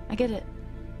 I get it.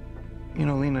 You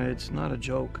know, Lena, it's not a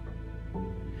joke.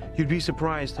 You'd be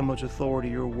surprised how much authority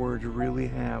your words really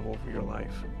have over your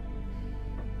life.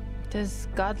 Does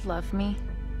God love me?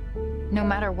 No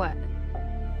matter what?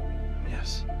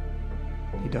 Yes,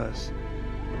 he does.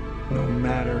 No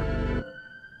matter.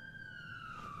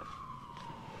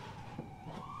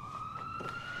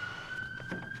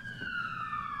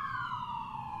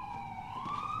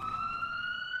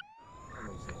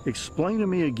 Explain to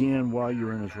me again why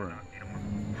you're in his room.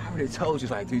 I already told you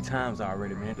like 3 times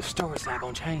already, man. The story's not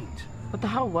gonna change. What the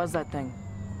hell was that thing?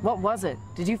 What was it?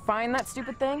 Did you find that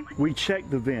stupid thing? We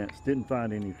checked the vents, didn't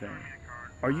find anything.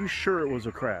 Are you sure it was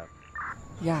a crab?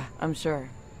 Yeah, I'm sure.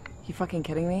 You fucking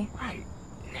kidding me? Right.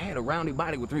 It had a roundy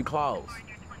body with 3 claws.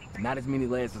 Not as many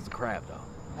legs as a crab,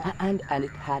 though. And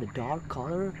it had a dark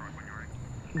color,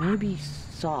 maybe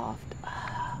soft.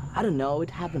 I don't know, it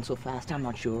happened so fast, I'm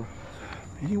not sure.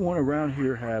 Anyone around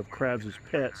here have crabs as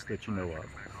pets that you know of?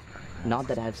 Not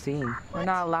that I've seen. We're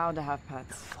not allowed to have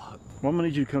pets. Fuck. Well, I'm gonna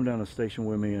need you to come down to the station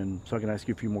with me and so I can ask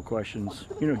you a few more questions.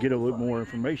 You know, get a little more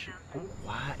information.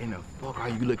 Why in the fuck are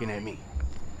you looking at me?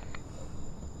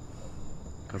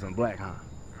 Cause I'm black, huh?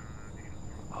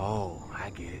 Oh, I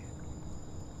get it.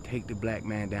 Take the black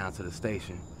man down to the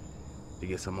station to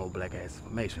get some old black ass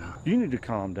information, huh? You need to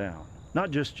calm down.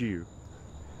 Not just you.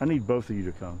 I need both of you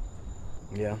to come.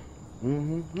 Yeah.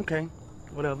 Okay.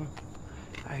 Whatever.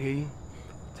 I hear you.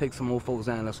 Take some old folks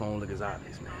down, that's all look as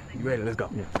obvious, man. You ready? Let's go.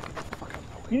 Yeah.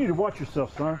 You need to watch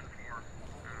yourself, son.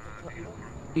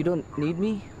 You don't need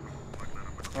me?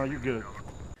 Oh, you're good.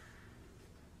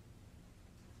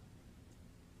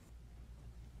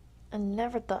 I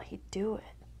never thought he'd do it.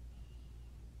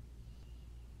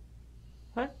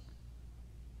 What?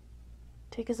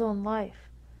 Take his own life.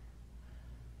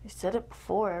 You said it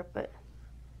before, but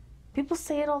people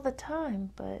say it all the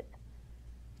time, but...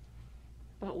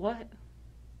 But what?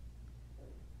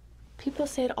 People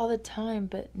say it all the time,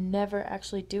 but never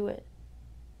actually do it.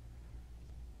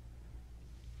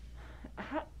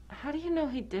 How do you know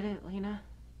he did it, Lena?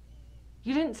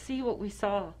 You didn't see what we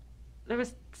saw. There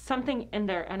was something in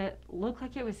there, and it looked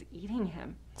like it was eating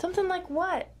him. Something like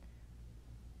what?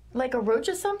 Like a roach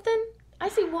or something? I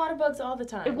see water bugs all the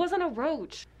time. It wasn't a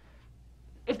roach.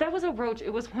 If that was a roach,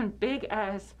 it was one big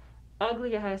ass,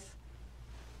 ugly ass,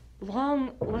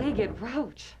 long-legged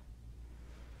roach.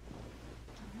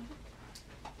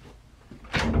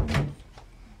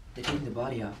 They take the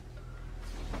body out.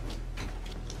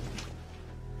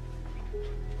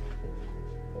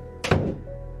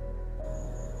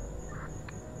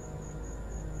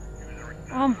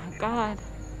 Oh my God.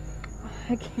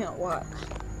 I can't watch.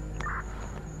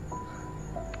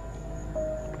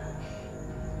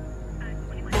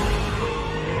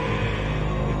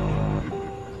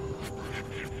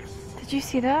 Did you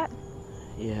see that?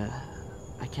 Yeah,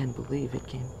 I can't believe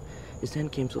his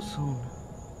end came so soon.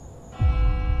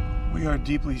 We are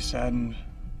deeply saddened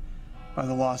by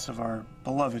the loss of our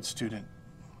beloved student,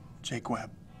 Jake Webb.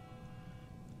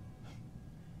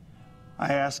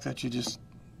 I ask that you just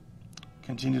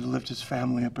continue to lift his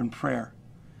family up in prayer.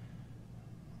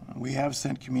 We have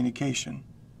sent communication.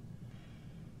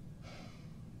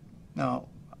 Now,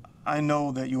 I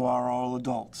know that you are all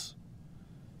adults,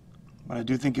 but I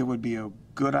do think it would be a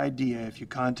good idea if you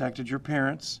contacted your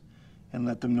parents and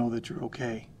let them know that you're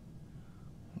okay.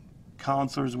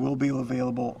 Counselors will be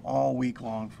available all week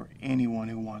long for anyone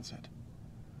who wants it.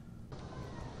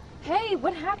 Hey,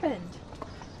 what happened?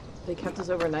 They kept us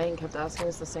overnight and kept asking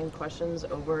us the same questions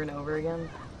over and over again.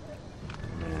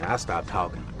 Man, I stopped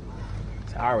talking.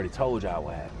 I already told y'all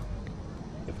what happened.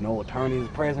 If no attorney is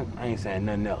present, I ain't saying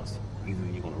nothing else. Either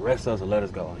you're gonna arrest us or let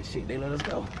us go. And shit, they let us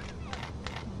go.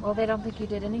 Well, they don't think you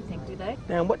did anything, do they?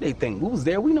 Damn, what they think? We was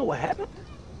there, we know what happened.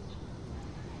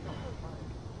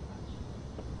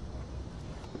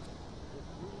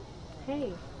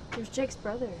 Hey, there's Jake's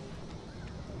brother.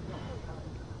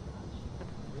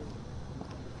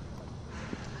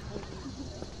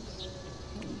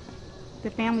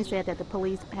 The family said that the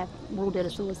police have ruled it a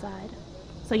suicide.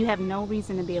 So you have no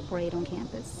reason to be afraid on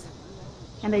campus.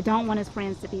 And they don't want his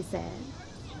friends to be sad.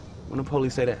 When the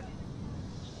police say that?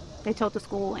 They told the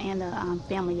school and the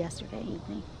family yesterday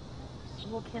evening.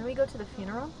 Well, can we go to the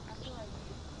funeral?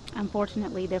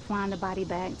 Unfortunately, they're flying the body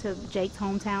back to Jake's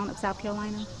hometown of South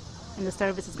Carolina, and the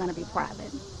service is going to be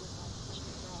private.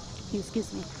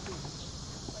 Excuse me.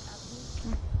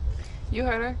 You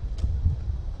heard her.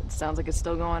 It sounds like it's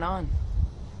still going on.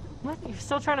 What? You're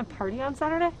still trying to party on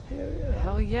Saturday?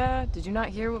 Hell yeah. Did you not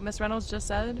hear what Miss Reynolds just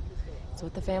said? It's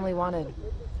what the family wanted.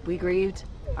 We grieved.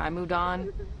 I moved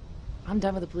on. I'm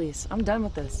done with the police. I'm done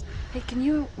with this. Hey, can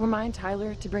you remind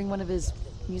Tyler to bring one of his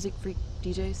music freak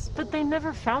DJs? But they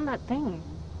never found that thing.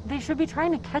 They should be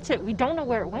trying to catch it. We don't know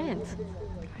where it went.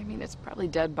 I mean, it's probably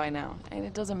dead by now. And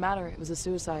it doesn't matter. It was a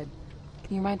suicide.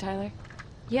 Can you remind Tyler?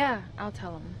 Yeah, I'll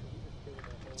tell him.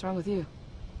 What's wrong with you?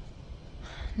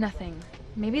 Nothing.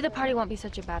 Maybe the party won't be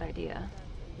such a bad idea.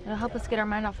 It'll help us get our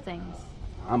mind off things.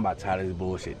 I'm about tired of this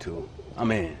bullshit, too.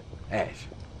 I'm in. Ash,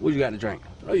 what you got to drink?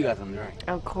 Oh, you got something to drink.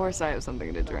 Of course I have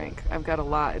something to drink. I've got a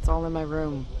lot. It's all in my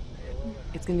room.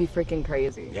 It's gonna be freaking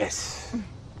crazy. Yes.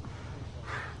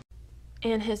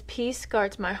 And his peace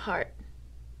guards my heart.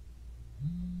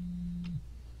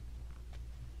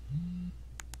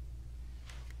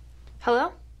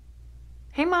 Hello?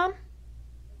 Hey, Mom.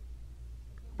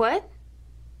 What?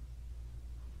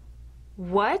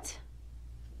 What?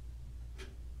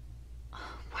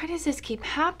 Why does this keep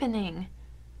happening?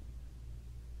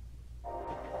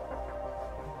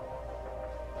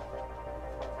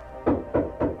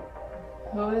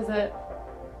 Who is it?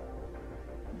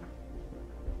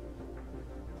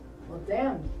 Well,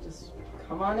 damn. Just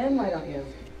come on in, why don't you?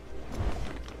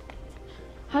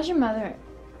 How's your mother?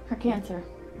 Her cancer?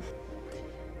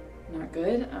 Not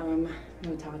good. No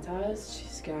tatas.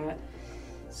 She's got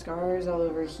scars all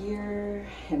over here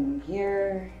and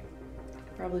here.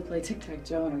 Probably play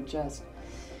tic-tac-toe on her chest.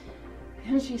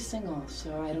 And she's single,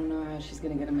 so I don't know how she's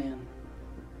gonna get a man.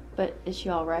 But is she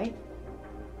all right?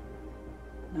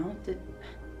 No? Did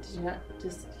you not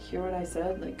just hear what I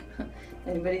said? Like,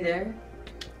 anybody there?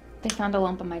 They found a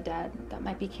lump on my dad that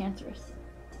might be cancerous.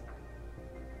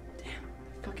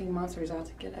 Fucking monster's out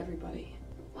to get everybody.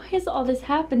 Why is all this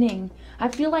happening? I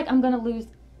feel like I'm gonna lose.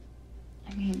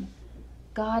 I mean,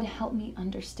 God help me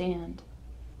understand.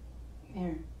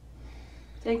 Here.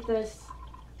 Take this.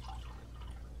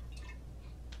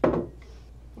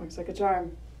 Works like a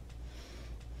charm.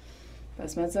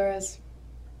 Best meds there is.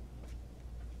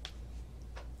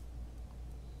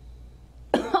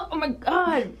 Oh my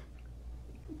God!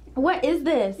 What is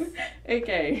this?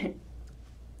 AK.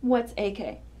 What's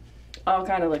AK? All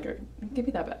kind of liquor. Give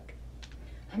me that back.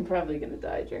 I'm probably gonna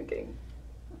die drinking.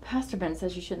 Pastor Ben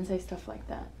says you shouldn't say stuff like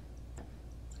that.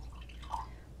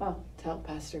 Well, tell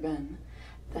Pastor Ben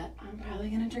that I'm probably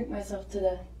gonna drink myself to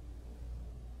death.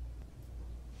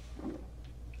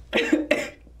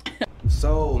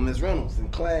 So, Ms. Reynolds, in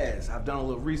class, I've done a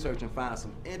little research and found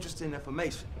some interesting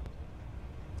information.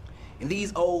 And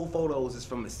these old photos is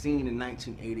from a scene in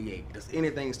 1988. Does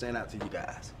anything stand out to you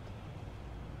guys?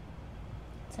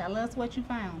 Tell us what you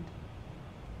found.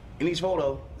 In each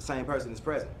photo, the same person is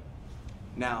present.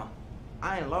 Now,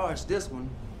 I enlarged this one,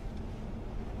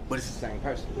 but it's the same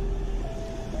person.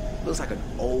 Looks like an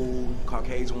old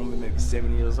Caucasian woman, maybe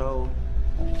 70 years old,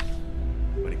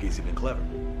 but it gets even clever.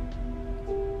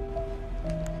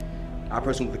 Our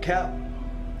person with the cap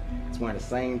is wearing the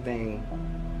same thing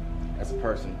as a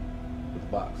person with the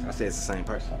box. I say it's the same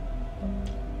person.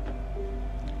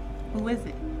 Who is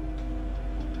it?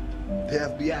 The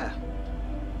FBI.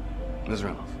 Ms.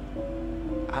 Reynolds,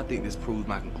 I think this proves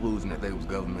my conclusion that there was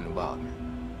government involvement.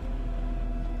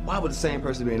 Why would the same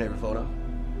person be in every photo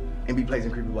and be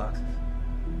placing creepy boxes?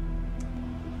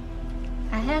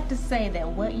 I have to say that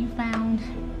what you found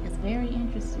is very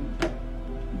interesting,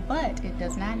 but it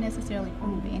does not necessarily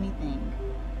prove anything.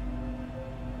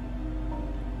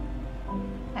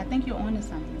 I think you're onto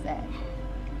something, Zach,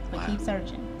 but keep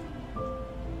searching.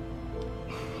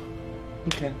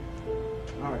 Okay.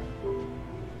 All right.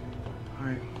 All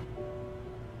right.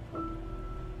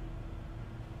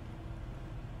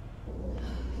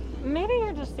 Maybe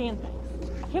you're just seeing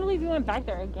things. I can't believe you went back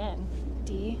there again.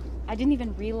 Dee, I didn't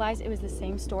even realize it was the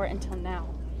same store until now.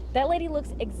 That lady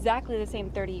looks exactly the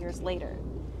same 30 years later.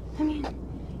 I mean,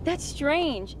 that's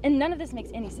strange, and none of this makes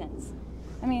any sense.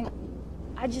 I mean,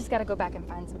 I just gotta go back and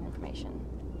find some information.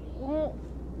 Well,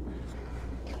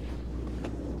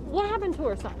 what happened to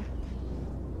her son?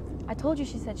 I told you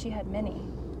she said she had many,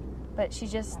 but she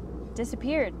just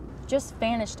disappeared, just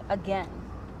vanished again.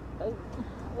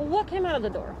 What came out of the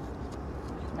door?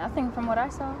 Nothing from what I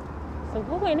saw. So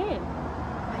what went in?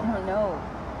 I don't know.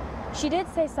 She did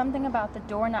say something about the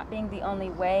door not being the only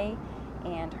way,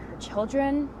 and her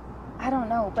children. I don't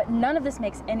know, but none of this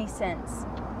makes any sense.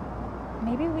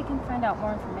 Maybe we can find out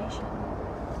more information.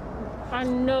 I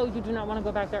know you do not want to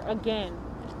go back there again.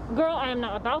 Girl, I am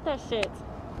not about that shit.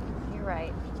 You're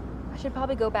right. I should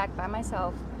probably go back by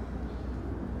myself.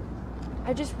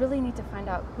 I just really need to find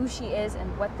out who she is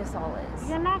and what this all is.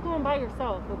 You're not going by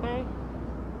yourself, okay?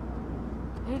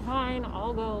 Okay, fine,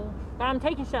 I'll go. But I'm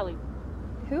taking Shelly.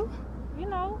 Who? You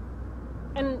know.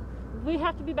 And we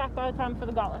have to be back by the time for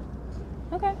the gala.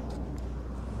 Okay.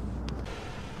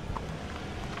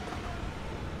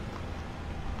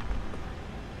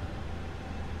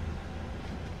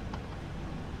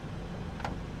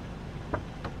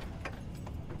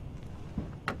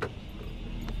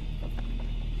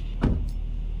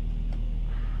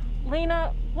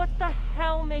 Lena, what the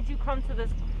hell made you come to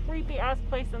this creepy ass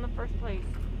place in the first place?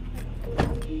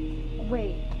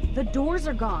 Wait, the doors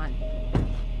are gone.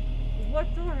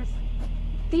 What doors?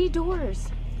 The doors.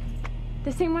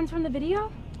 The same ones from the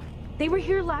video? They were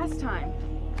here last time.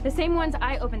 The same ones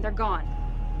I opened, they're gone.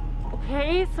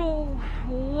 Okay, so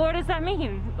what does that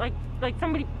mean? Like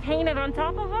somebody painted on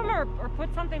top of them or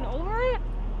put something over it?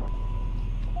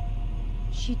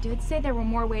 She did say there were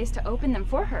more ways to open them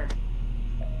for her.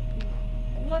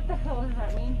 What the hell does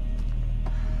that mean?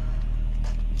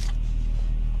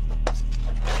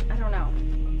 I don't know.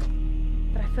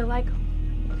 But I feel like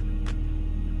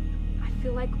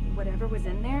whatever was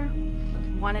in there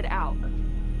wanted out.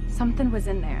 Something was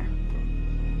in there.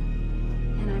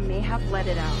 And I may have let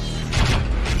it out.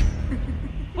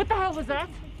 What the hell was that?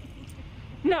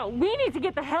 No, we need to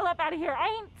get the hell up out of here. I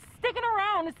ain't sticking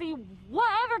around to see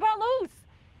whatever got loose.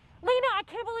 Lena, I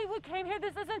can't believe we came here.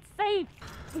 This isn't safe.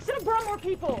 We should have brought more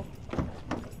people.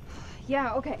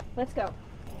 Yeah, okay, let's go.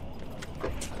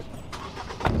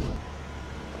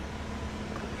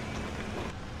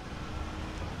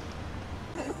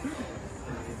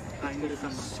 I knew this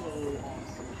was so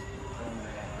awesome.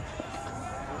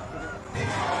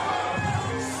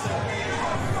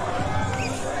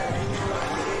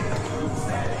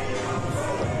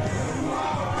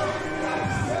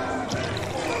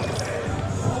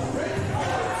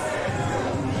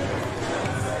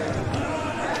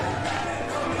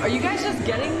 Are you guys just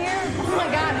getting here? Oh my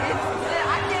god,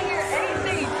 I can't hear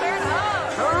anything. Turn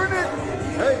up. Turn it!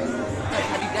 Hey!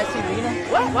 Have you guys seen Lena?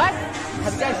 What?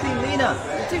 Have you guys seen Lena?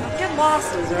 Dude, get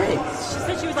lost, alright? She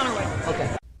said she was on her way.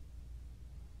 Okay.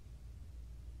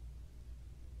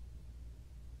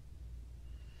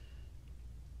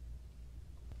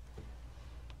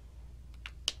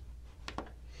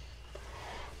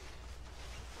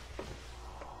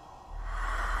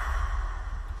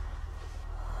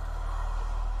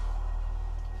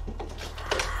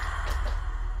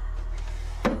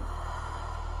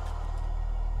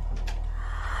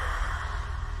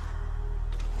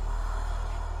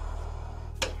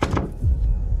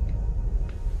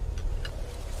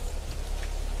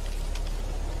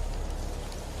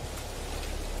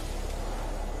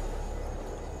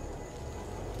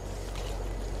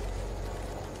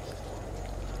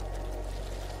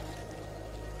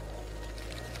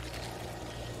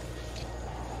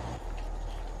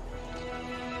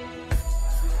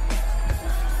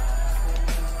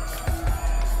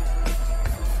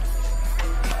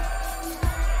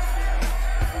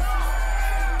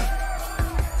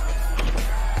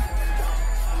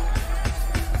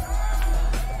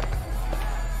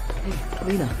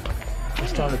 Lena, I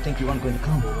started to think you weren't going to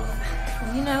come.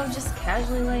 You know, just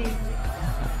casually late.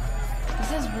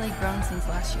 This has really grown since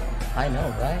last year. I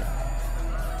know, right?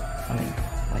 I mean,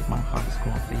 like my heart is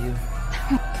growing for you.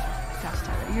 Gosh,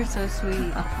 Tyler, you're so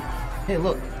sweet. Hey,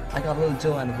 look, I got Little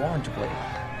Joe and Warren to play.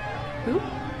 Who?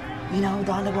 You know,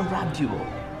 the other one rap duo.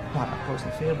 Not my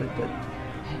personal favorite, but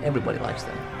everybody likes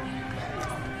them.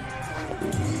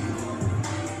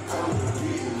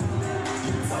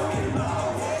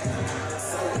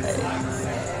 Hey.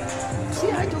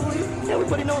 See, I told you,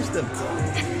 everybody knows them.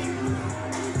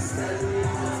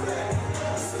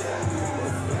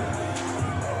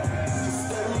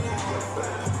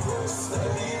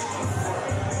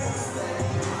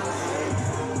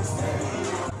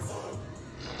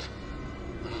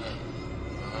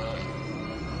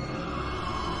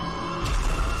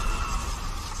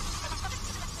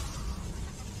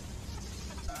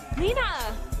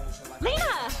 Lena!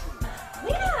 Lena!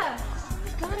 Lena!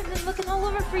 God, I've been looking all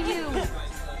over for you.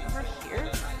 Over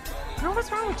here? Girl,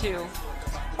 what's wrong with you?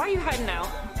 Why are you hiding out?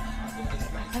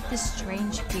 I have this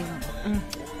strange feeling.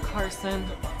 Carson.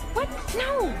 What?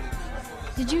 No!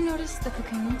 Did you notice the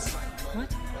cocoons?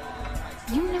 What?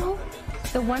 You know,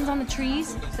 the ones on the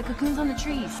trees? The cocoons on the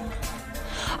trees.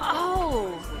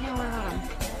 Oh! Yeah, what about them?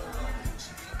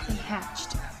 They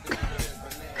hatched.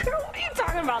 Girl, what are you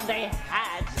talking about? They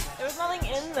hatched. There was nothing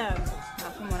in them.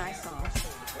 Not from what I saw.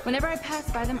 Whenever I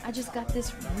pass by them, I just got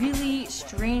this really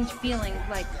strange feeling.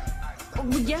 Like,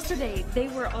 yesterday they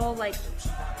were all like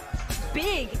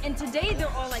big, and today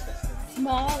they're all like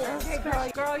small. Okay,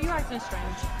 girl, you acting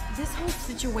strange. This whole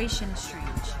situation is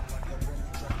strange.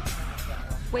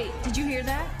 Wait, did you hear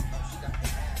that?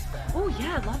 Oh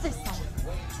yeah, I love this song.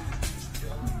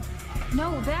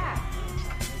 No, that.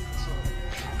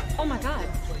 Oh my god.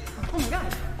 Oh my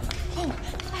god. Oh,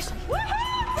 Ashley.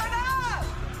 Woohoo! Turn up!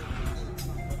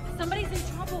 Somebody's in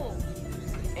trouble.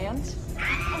 And?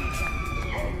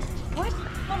 What?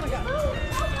 Oh my god. Oh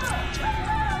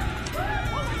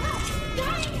my god.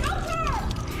 Daddy, help her!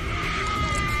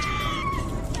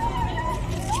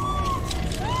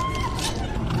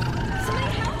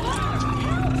 Somebody help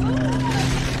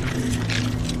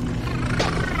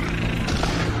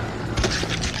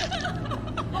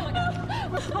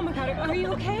Oh my god, are you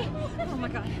okay? Oh my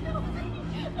god.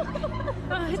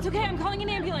 It's okay, I'm calling an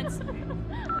ambulance.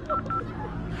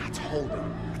 I told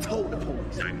the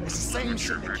police. It's the same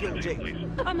shit that killed Jake.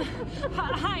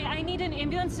 Hi, I need an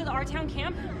ambulance to our town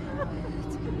camp.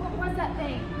 What was that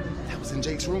thing? That was in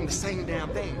Jake's room, the same damn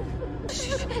thing.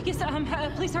 Yes,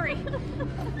 please hurry.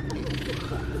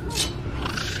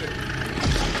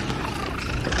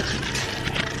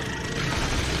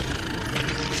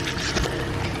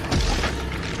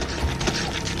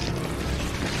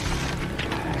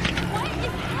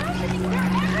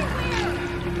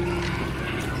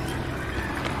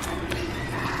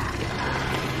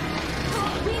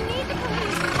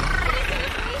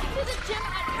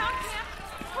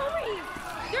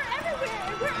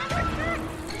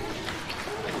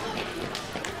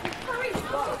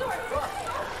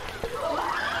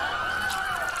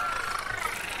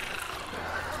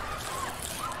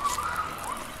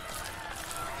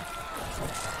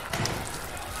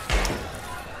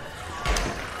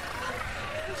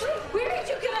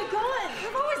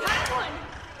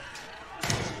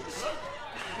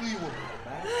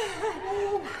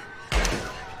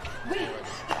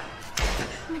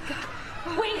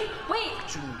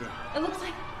 It looks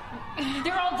like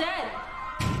they're all dead.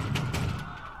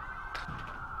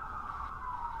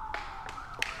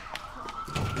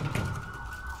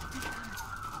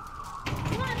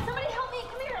 Come on, somebody help me.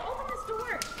 Come here, open this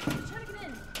door. I'm trying to get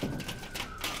in.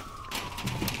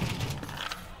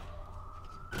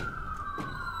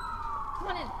 Come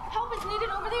on in. Help is needed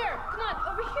over there. Come on,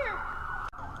 over here.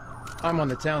 I'm on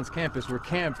the town's campus where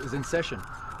camp is in session.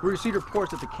 We received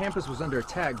reports that the campus was under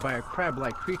attack by a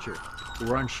crab-like creature.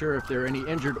 We're unsure if there are any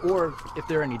injured or if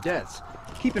there are any deaths.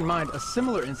 Keep in mind, a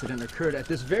similar incident occurred at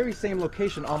this very same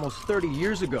location almost 30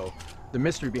 years ago. The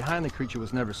mystery behind the creature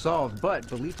was never solved, but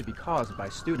believed to be caused by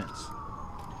students.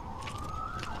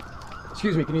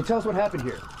 Excuse me, can you tell us what happened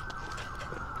here?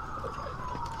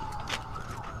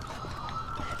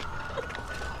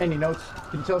 Any notes?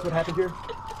 Can you tell us what happened here?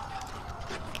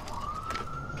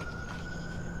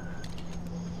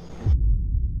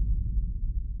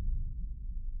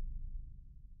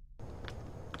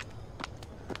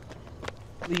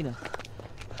 Lena,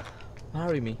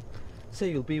 marry me. Say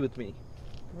you'll be with me.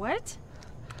 What?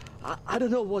 I don't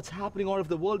know what's happening or if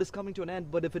the world is coming to an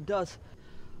end, but if it does,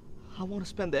 I want to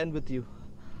spend the end with you.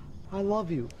 I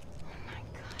love you. Oh my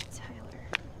God, Tyler.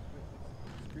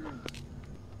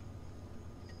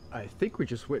 I think we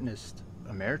just witnessed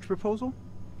a marriage proposal?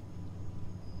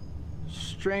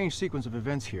 Strange sequence of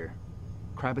events here.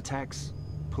 Crab attacks,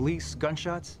 police,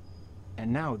 gunshots,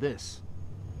 and now this.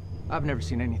 I've never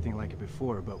seen anything like it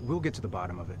before, but we'll get to the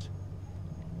bottom of it.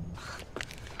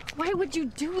 Why would you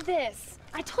do this?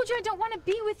 I told you I don't want to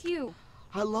be with you.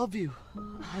 I love you.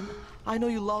 And I know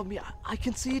you love me. I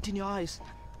can see it in your eyes.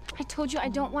 I told you I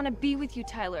don't want to be with you,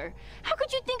 Tyler. How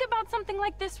could you think about something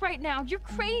like this right now? You're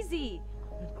crazy.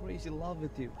 I'm in crazy love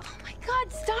with you. Oh my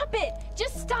God, stop it.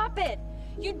 Just stop it.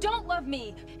 You don't love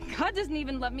me. God doesn't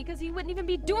even love me because he wouldn't even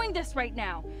be doing this right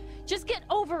now. Just get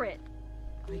over it.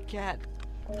 I can't.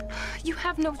 You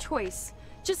have no choice.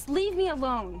 Just leave me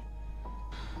alone.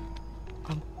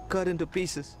 I'm cut into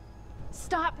pieces.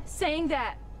 Stop saying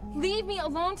that. Leave me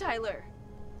alone, Tyler.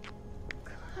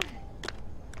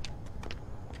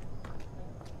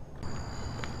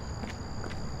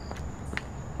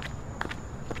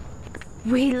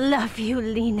 We love you,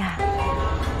 Lena.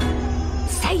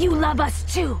 Say you love us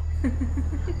too.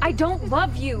 I don't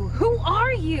love you. Who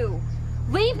are you?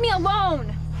 Leave me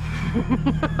alone.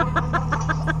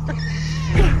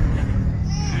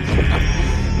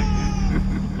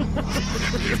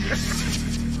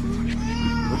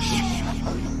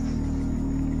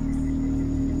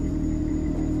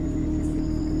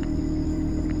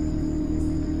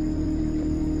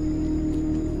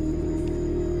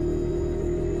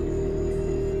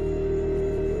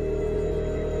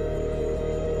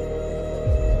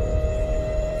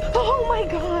 Oh my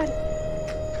God.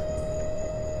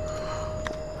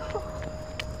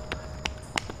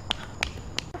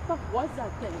 What the fuck was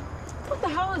that thing? What the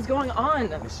hell is going on?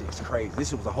 This shit's crazy. This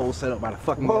shit was a whole setup by the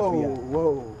fucking Whoa, FBI.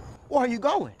 whoa. Where are you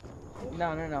going?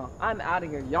 No. I'm out of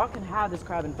here. Y'all can have this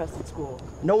crab-infested school.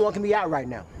 No one can be out right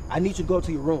now. I need you to go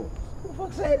to your room. Who the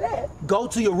fuck said that? Go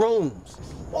to your rooms.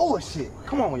 Bullshit.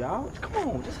 Come on, y'all. Come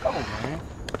on, just go, man.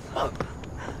 Fuck.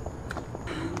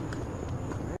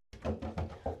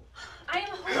 I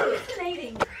am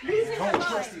hallucinating. Don't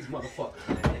trust these motherfuckers,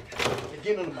 man. They're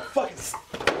getting under my fucking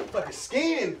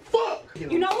skin. Fuck!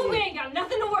 You know what? We ain't got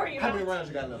nothing to worry about. How many rounds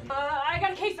you got left? I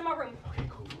got a case in my room. Okay,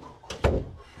 cool.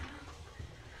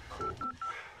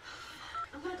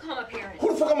 I'm gonna call my parents. Who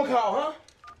the fuck I'm gonna call, huh?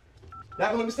 Y'all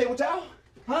gonna let me stay with y'all?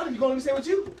 Huh? You gonna let me stay with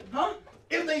you? Huh?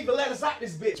 If they even let us out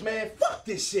this bitch, man. Fuck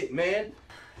this shit, man.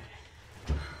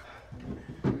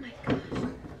 Oh my gosh.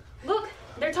 Look,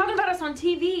 they're talking about us on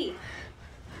TV.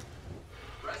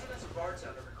 Residents of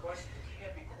Bardstown have requested the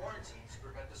camp be quarantined to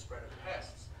prevent the spread of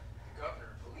pests. The governor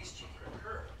and police chief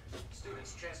concur.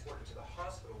 Students transported to the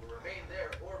hospital will remain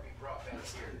there or be brought back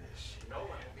here. No one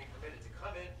will be permitted to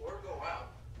come in or go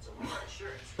out until we have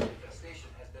assurance the infestation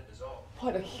has been dissolved.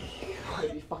 What are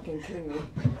you fucking kidding me?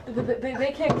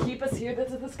 They can't keep us here.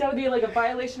 This gotta be like a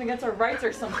violation against our rights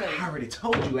or something. I already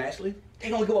told you, Ashley. They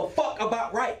don't give a fuck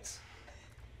about rights.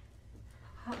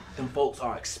 Them folks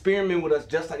are experimenting with us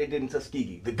just like they did in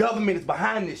Tuskegee. The government is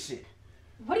behind this shit.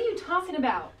 What are you talking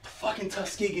about? The fucking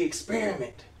Tuskegee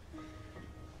experiment.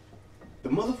 The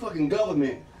motherfucking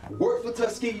government worked for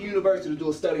Tuskegee University to do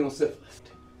a study on syphilis.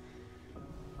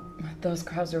 Those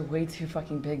crabs are way too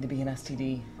fucking big to be an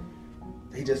STD.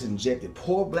 They just injected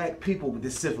poor black people with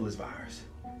this syphilis virus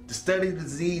to study the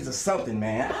disease or something,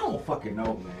 man. I don't fucking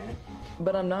know, man.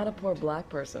 But I'm not a poor black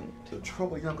person. To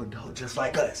trouble young adults just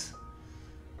like us.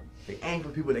 They aim for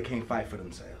people that can't fight for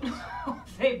themselves.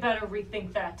 They better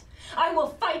rethink that. I will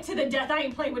fight to the death. I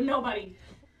ain't playing with nobody.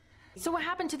 So what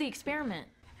happened to the experiment?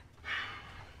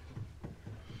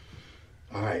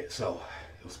 All right, so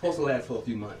it was supposed to last for a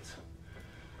few months,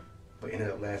 but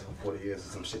ended up lasting for 40 years or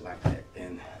some shit like that.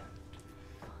 And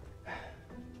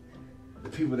the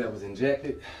people that was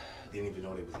injected didn't even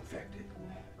know they was infected.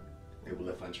 They were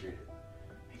left untreated.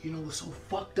 And you know what's so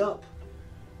fucked up?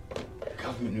 The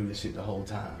government knew this shit the whole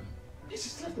time. They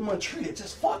just left them untreated,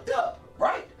 just fucked up,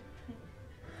 right?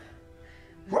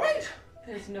 Right?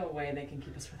 There's no way they can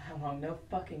keep us for that long. No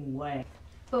fucking way.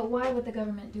 But why would the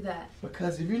government do that?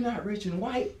 Because if you're not rich and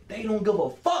white, they don't give a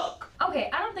fuck. Okay,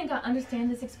 I don't think I understand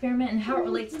this experiment and how it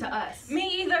relates to us.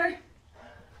 Me either.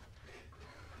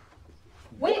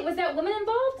 Wait, was that woman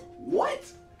involved?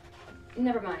 What?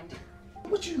 Never mind.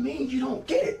 What you mean you don't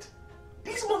get it?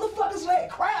 These motherfuckers let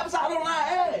crabs out on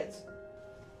our ads.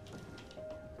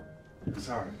 I'm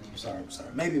sorry.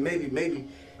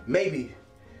 Maybe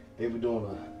they were doing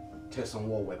a test on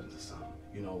war weapons or something,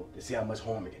 you know, to see how much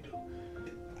harm it can do.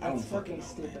 I don't fucking know,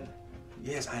 stupid. Man.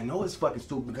 Yes, I know it's fucking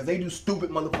stupid because they do stupid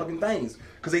motherfucking things.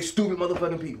 Because they stupid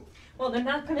motherfucking people. Well, they're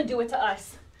not gonna do it to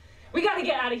us. We gotta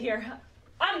get out of here.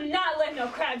 I'm not letting no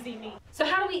crabs eat me. So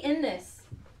how do we end this?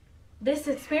 This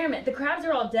experiment? The crabs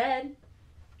are all dead.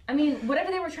 I mean,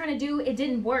 whatever they were trying to do, it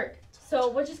didn't work. So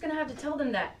we're just gonna have to tell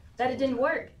them that it didn't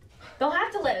work. They'll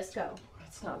have to let us go.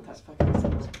 It's not that fucking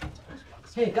simple.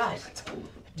 Hey, guys.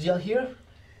 Did y'all hear?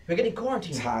 We're getting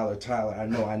quarantined. Tyler,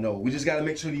 I know. We just gotta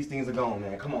make sure these things are gone,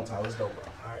 man. Come on, Tyler, let's go, bro.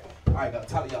 All right,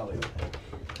 Tyler, y'all later.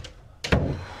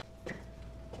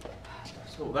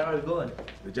 So where are we going?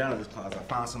 The janitor's closet. I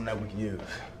found something that we can use.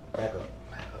 Back up.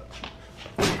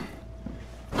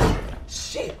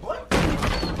 Shit, what?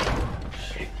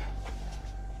 Shit.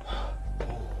 Oh,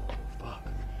 fuck.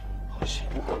 Oh, shit.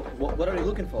 What are you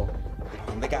looking for?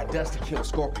 They got dust to kill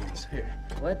scorpions. Here.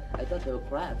 What? I thought they were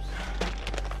crabs.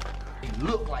 They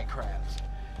look like crabs.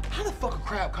 How the fuck a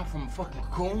crab come from a fucking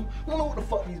cocoon? We don't know what the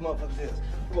fuck these motherfuckers is.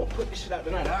 We're gonna put this shit out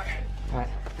tonight, all right? All right.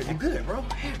 You good, bro?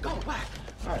 Here, go, back.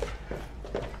 All right.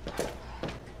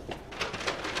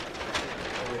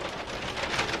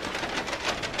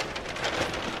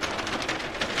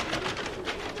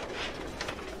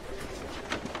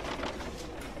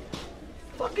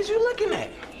 Fuck is you looking at?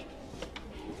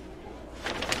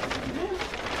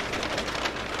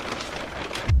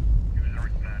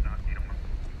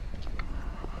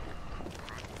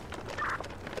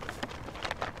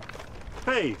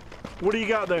 Hey, what do you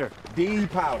got there? DE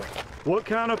powder. What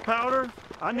kind of powder?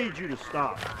 I need you to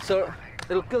stop. Sir,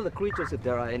 it'll kill the creatures if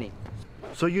there are any.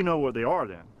 So you know what they are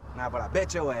then? Nah, but I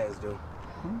bet your ass do.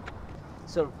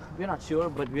 Sir, we're not sure,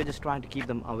 but we're just trying to keep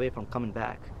them away from coming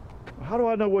back. How do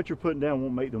I know what you're putting down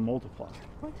won't make them multiply?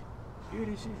 What? You hear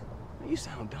this shit? Man, you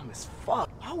sound dumb as fuck.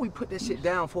 Why we put that shit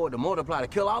down for it to multiply to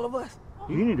kill all of us?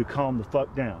 You need to calm the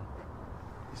fuck down.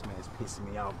 This man's pissing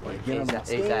me off, boy.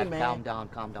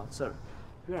 Calm down, sir.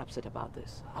 We're upset about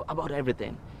this, about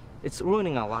everything. It's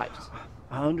ruining our lives.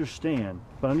 I understand,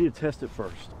 but I need to test it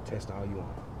first. Test all you want.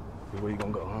 Where you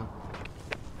gonna go, huh?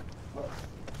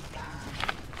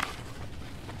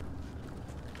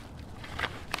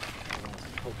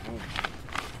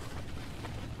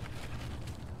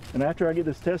 And after I get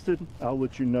this tested, I'll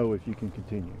let you know if you can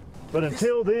continue. But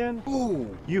until then,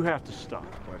 you have to stop.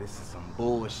 Boy, this is some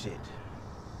bullshit.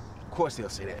 Of course they'll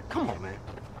say that. Come on, man.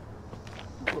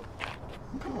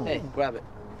 Come on. Hey, grab it.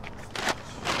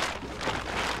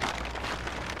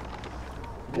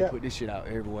 We'll put this shit out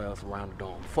everywhere else around the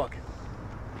dome. Fuck it.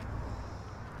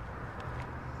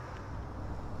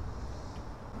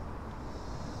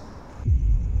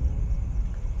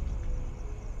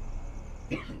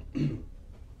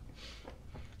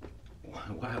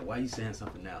 Why are you saying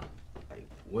something now? Like,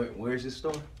 where's this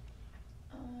store?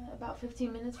 About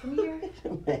 15 minutes from here.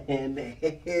 Man,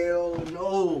 hell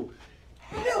no.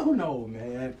 Hell no,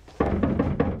 man.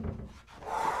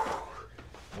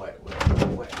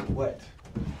 What?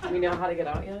 We know how to get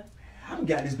out yet? I haven't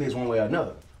got this bitch one way or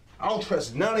another. I don't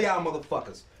trust none of y'all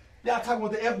motherfuckers. Y'all talking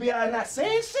with the FBI and not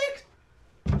saying shit?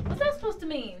 What's that supposed to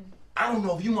mean? I don't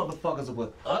know if you motherfuckers are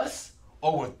with us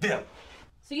or with them.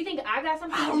 So you think I got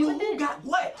something I to don't do know with who this? got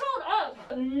what. Hold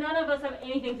up! None of us have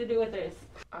anything to do with this.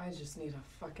 I just need a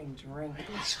fucking drink.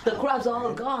 The crabs are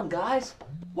all gone, guys.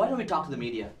 Why don't we talk to the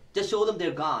media? Just show them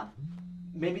they're gone.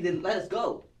 Maybe they'll let us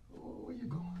go. Where you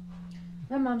going?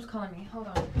 My mom's calling me. Hold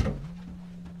on.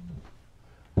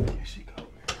 Here she go,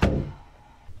 man.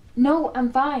 No,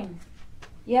 I'm fine.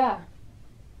 Yeah.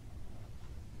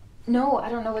 No, I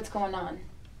don't know what's going on.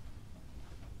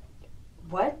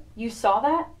 What? You saw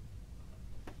that?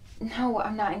 No,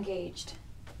 I'm not engaged.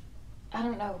 I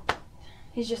don't know.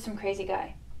 He's just some crazy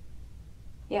guy.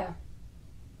 Yeah.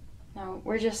 No,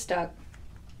 we're just stuck.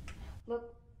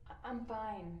 Look, I'm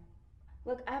fine.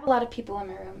 Look, I have a lot of people in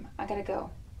my room. I gotta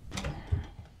go.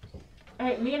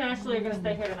 Alright, me and Ashley are gonna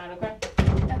stay here tonight, okay?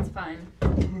 That's fine.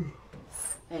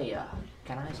 Hey,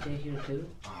 can I stay here too?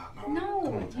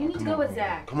 No, you need to go with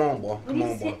Zach. Come on, boy. We Come need on,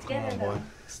 to boy. sit Come together, on, boy. though.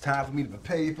 It's time for me to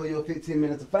prepare you for your 15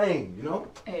 minutes of fame, you know?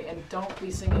 Hey, and don't be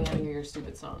singing any of your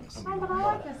stupid songs. Oh, but I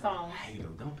like this song. Hey,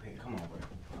 don't pay. Come on, bro.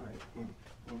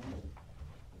 All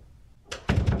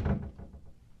right.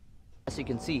 As you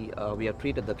can see, we have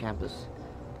treated the campus.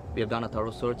 We have done a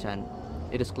thorough search and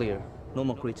it is clear, no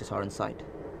more creatures are in sight.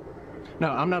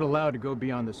 Now, I'm not allowed to go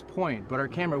beyond this point, but our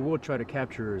camera will try to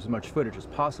capture as much footage as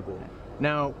possible.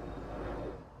 Now,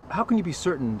 how can you be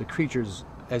certain the creatures,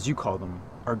 as you call them,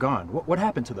 are gone? What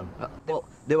happened to them? Well,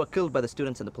 they were killed by the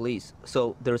students and the police,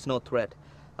 so there is no threat.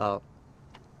 No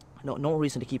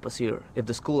reason to keep us here. If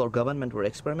the school or government were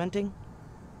experimenting,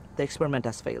 the experiment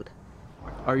has failed.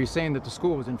 Are you saying that the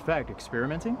school was in fact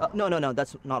experimenting? No,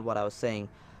 that's not what I was saying.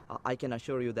 I can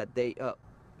assure you that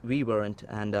we weren't,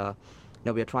 and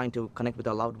we are trying to connect with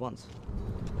our loved ones.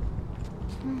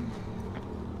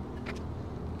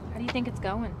 How do you think it's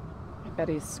going? I bet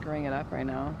he's screwing it up right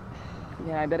now.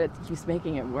 Yeah, I bet it keeps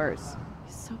making it worse.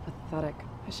 He's so pathetic.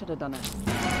 I should have done it.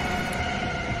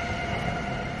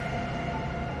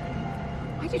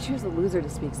 Why'd you choose a loser to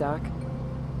speak, Zach?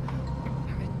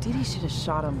 Dee Dee should have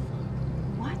shot him.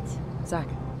 What? Zach.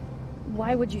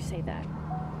 Why would you say that?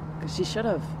 Because she should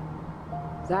have.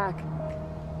 Zach.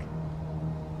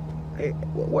 Hey,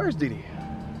 where's Dee Dee?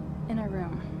 In her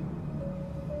room.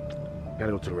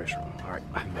 Gotta go to the restroom. All right,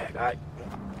 I'm back. All right.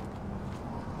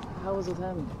 How was with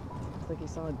him? It's like he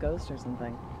saw a ghost or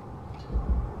something.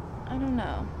 I don't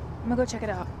know. I'm gonna go check it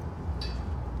out.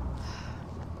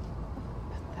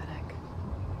 Pathetic.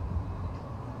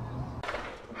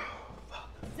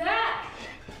 Zach!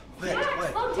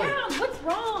 Zach, slow down! What's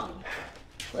wrong?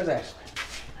 Where's Ashley?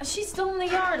 She's still in the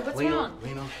yard. What's wrong?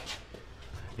 Lena,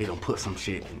 they done put some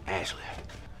shit in Ashley.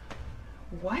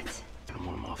 What?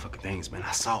 One of the motherfucking things, man.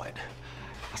 I saw it.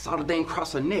 I saw the thing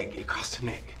cross her neck. It crossed her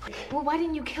neck. Well, why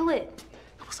didn't you kill it?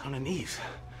 It was underneath.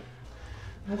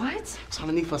 What? It's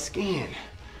underneath her skin.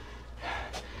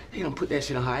 They done put that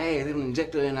shit on her ass. They done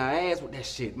inject her in her ass with that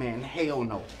shit, man. Hell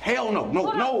no. Hell no. No,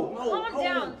 Hold no, on. no. Calm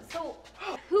down. So,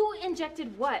 who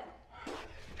injected what?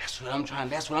 That's what I'm trying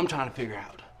to figure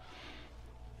out.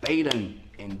 They done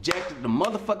injected the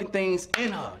motherfucking things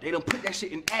in her. They done put that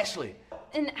shit in Ashley.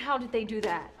 And how did they do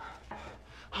that?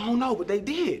 I don't know, but they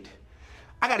did.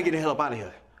 I gotta get the hell up out of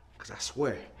here. Cause I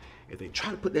swear, if they try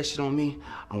to put that shit on me,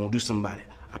 I'm gonna do something about it.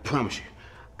 I promise you.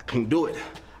 I can't do it.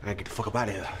 I gotta get the fuck up out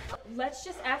of here. Let's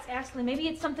just ask Ashley. Maybe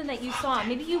it's something that you saw.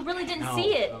 Maybe you really didn't No,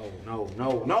 see it.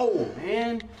 No,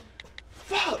 man.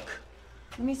 Fuck.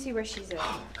 Let me see where she's at.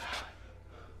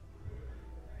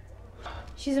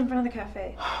 She's in front of the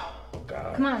cafe. Oh,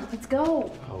 God. Come on, let's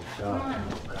go. Oh, God. Come on.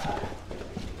 Oh, God.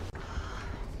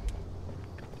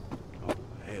 Oh,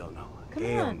 hell no. Come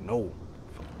hell on. no.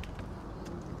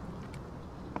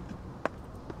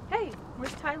 Hey,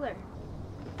 where's Tyler?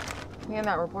 Me and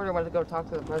that reporter went to go talk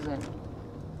to the president.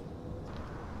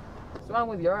 What's wrong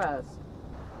with your ass?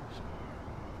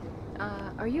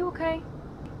 Are you okay?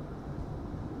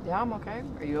 Yeah, I'm okay.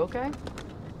 Are you okay?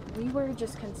 We were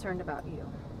just concerned about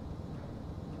you.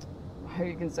 Why are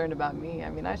you concerned about me? I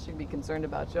mean, I should be concerned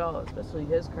about y'all, especially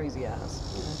his crazy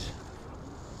ass.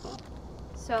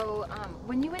 So,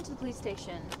 when you went to the police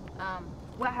station,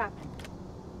 what happened?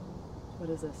 What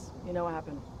is this? You know what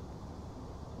happened?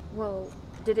 Well,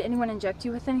 did anyone inject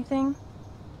you with anything?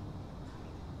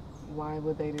 Why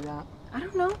would they do that? I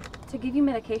don't know. To give you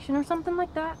medication or something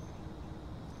like that?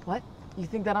 What? You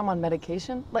think that I'm on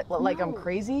medication? Like I'm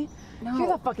crazy? No. You're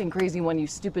the fucking crazy one, you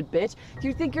stupid bitch.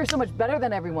 You think you're so much better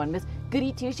than everyone, Miss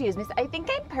Goody Two-Shoes, Miss I think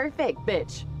I'm perfect,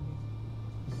 bitch.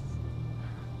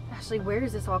 Ashley, where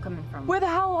is this all coming from? Where the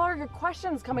hell are your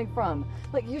questions coming from?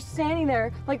 Like, you're standing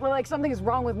there like something's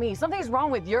wrong with me. Something's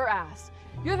wrong with your ass.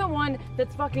 You're the one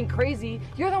that's fucking crazy.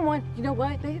 You're the one, you know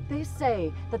what? They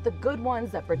say that the good ones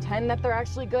that pretend that they're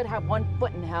actually good have one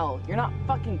foot in hell. You're not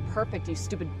fucking perfect, you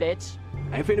stupid bitch.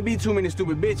 Ain't finna be too many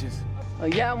stupid bitches.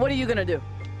 Yeah, what are you gonna do?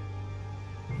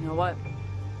 You know what?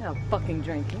 Get a fucking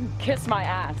drink. You can kiss my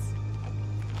ass.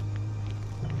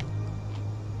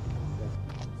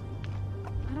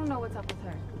 I don't know what's up with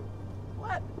her.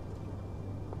 What?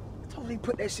 I totally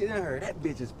put that shit in her. That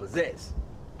bitch is possessed.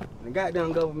 And the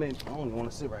goddamn government, I don't even want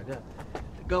to sit right there.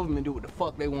 The government do what the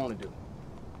fuck they want to do.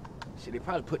 Shit, they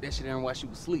probably put that shit in her while she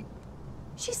was asleep.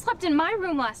 She slept in my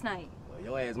room last night. Well,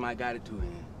 your ass might got it too,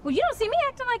 man. Well, you don't see me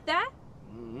acting like that.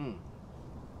 Mm-hmm.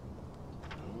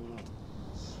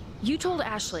 You told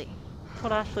Ashley.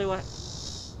 Told Ashley what?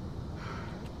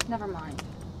 Never mind.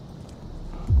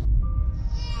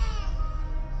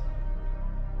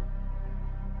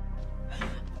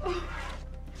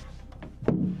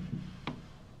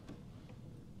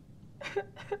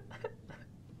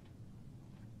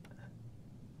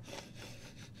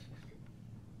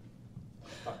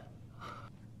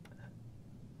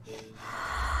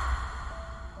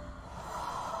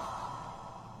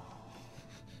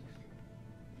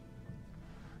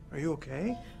 Are you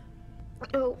okay?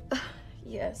 Oh,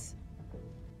 yes.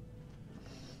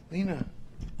 Lena,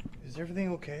 is everything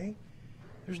okay?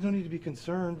 There's no need to be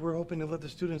concerned. We're hoping to let the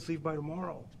students leave by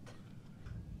tomorrow.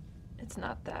 It's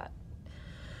not that.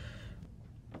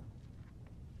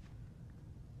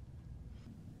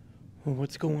 Well,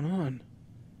 what's going on?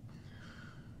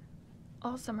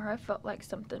 All summer I felt like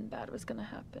something bad was gonna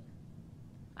happen.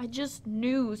 I just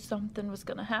knew something was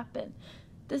gonna happen.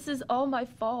 This is all my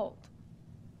fault.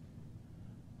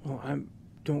 Well, I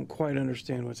don't quite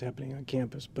understand what's happening on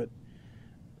campus, but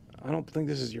I don't think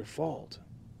this is your fault.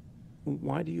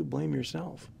 Why do you blame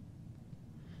yourself?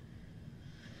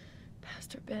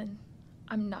 Pastor Ben,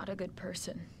 I'm not a good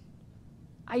person.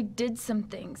 I did some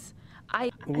things.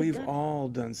 We've all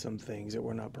done some things that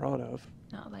we're not proud of.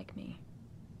 Not like me.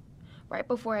 Right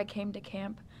before I came to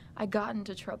camp, I got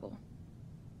into trouble.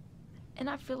 And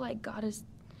I feel like God is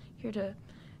here to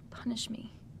punish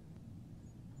me.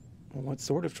 Well, what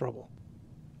sort of trouble?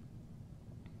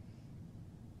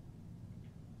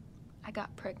 I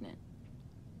got pregnant.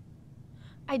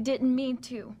 I didn't mean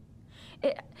to.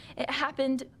 It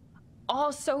happened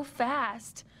all so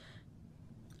fast.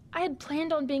 I had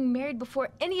planned on being married before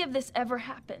any of this ever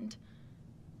happened.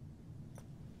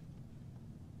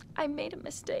 I made a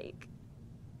mistake.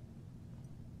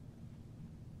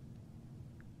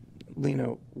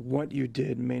 Lena, what you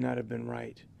did may not have been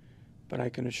right, but I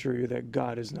can assure you that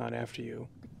God is not after you.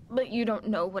 But you don't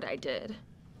know what I did.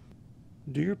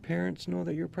 Do your parents know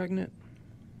that you're pregnant?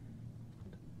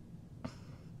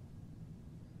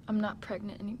 I'm not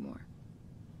pregnant anymore.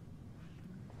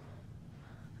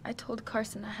 I told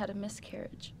Carson I had a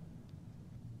miscarriage.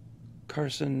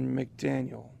 Carson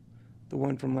McDaniel, the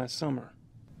one from last summer.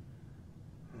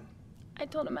 I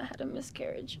told him I had a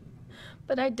miscarriage,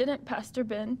 but I didn't, Pastor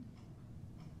Ben.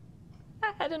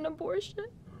 I had an abortion.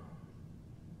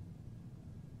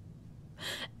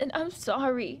 And I'm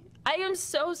sorry. I am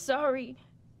so sorry.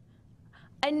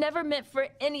 I never meant for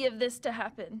any of this to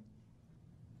happen.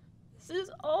 This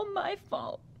is all my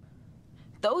fault.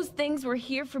 Those things were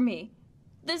here for me.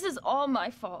 This is all my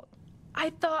fault.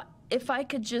 I thought if I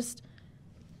could just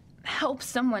help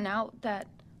someone out, that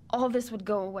all this would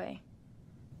go away.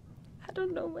 I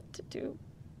don't know what to do.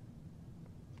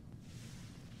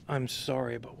 I'm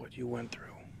sorry about what you went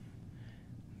through,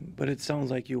 but it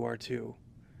sounds like you are too.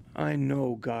 I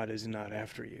know God is not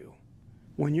after you.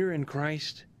 When you're in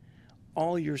Christ,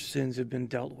 all your sins have been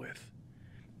dealt with,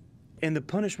 and the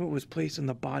punishment was placed on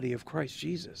the body of Christ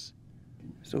Jesus.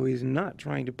 So he's not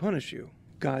trying to punish you.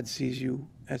 God sees you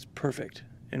as perfect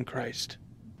in Christ.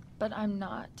 But I'm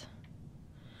not.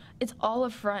 It's all a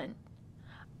front.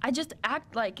 I just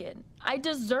act like it. I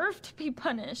deserve to be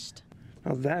punished.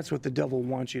 Now that's what the devil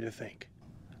wants you to think.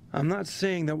 I'm not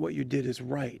saying that what you did is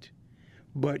right,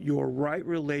 but your right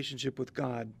relationship with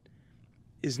God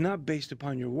is not based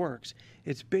upon your works.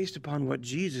 It's based upon what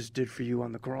Jesus did for you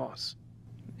on the cross.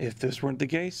 If this weren't the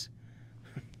case,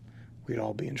 we'd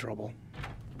all be in trouble.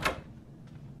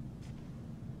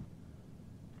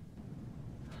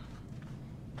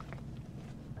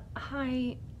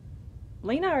 Hi.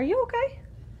 Lena, are you okay?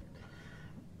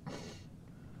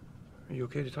 Are you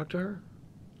okay to talk to her?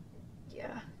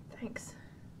 Yeah, thanks.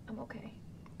 I'm okay.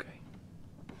 Okay.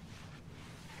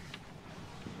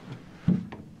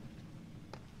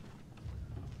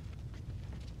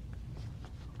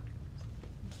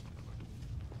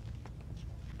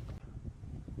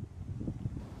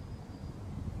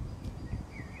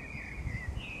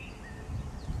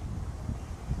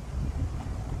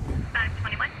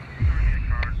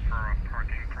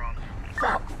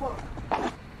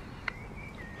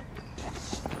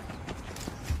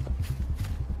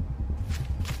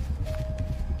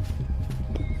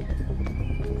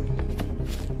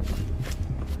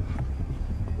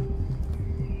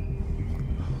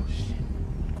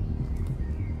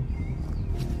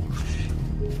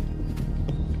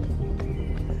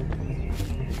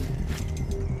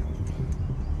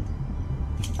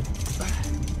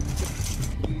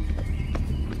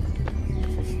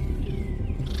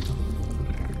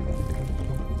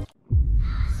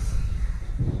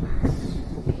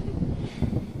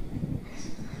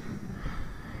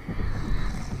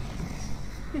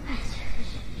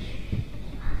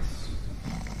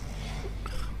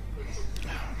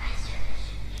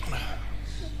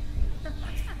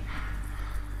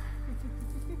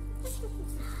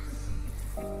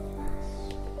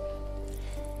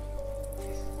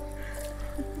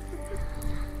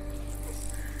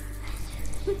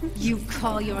 You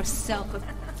call yourself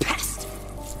a pest?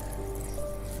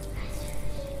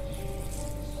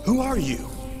 Who are you?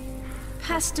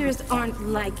 Pastors aren't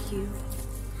like you.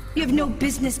 You have no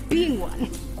business being one.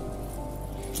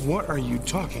 What are you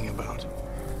talking about?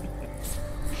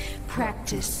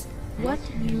 Practice what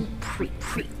you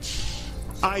preach.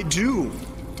 I do.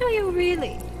 Do you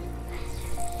really?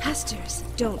 Pastors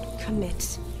don't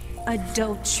commit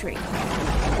adultery.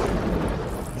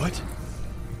 What?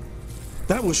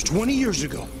 That was 20 years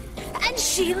ago. And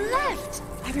she left.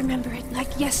 I remember it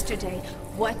like yesterday.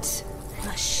 What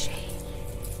a shame.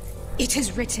 It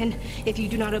is written, if you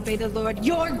do not obey the Lord,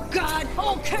 your God,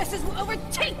 all curses will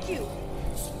overtake you.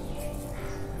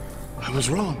 I was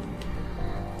wrong.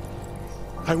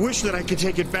 I wish that I could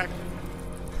take it back.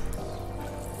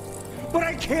 But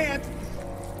I can't.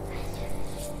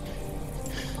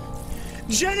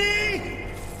 Jenny!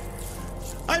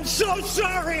 I'm so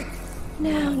sorry!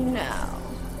 Now,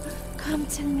 come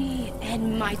to me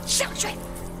and my children.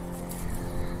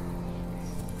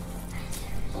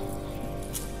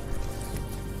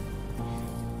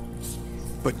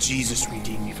 But Jesus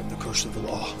redeemed me from the curse of the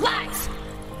law. Lies!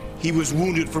 He was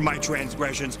wounded for my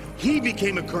transgressions. He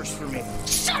became a curse for me.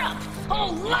 Shut up!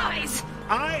 All lies!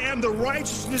 I am the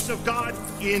righteousness of God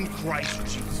in Christ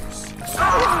Jesus.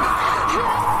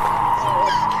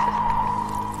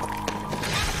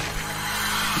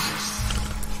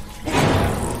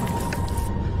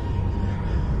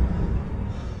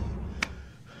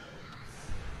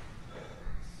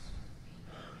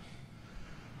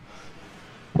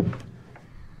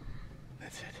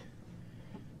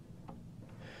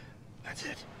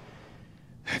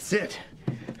 That's it.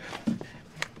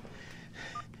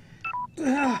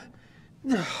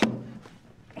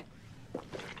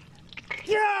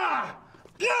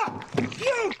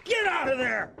 You get out of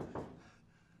there!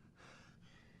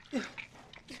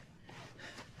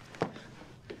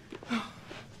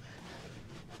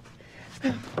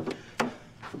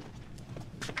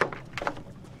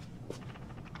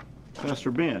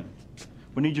 Pastor Ben,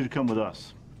 we need you to come with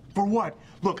us. For what?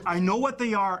 Look, I know what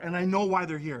they are and I know why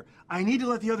they're here. I need to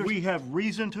let the others... We have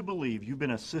reason to believe you've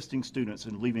been assisting students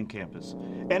in leaving campus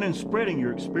and in spreading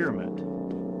your experiment.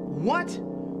 What?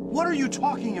 What are you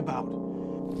talking about?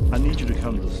 I need you to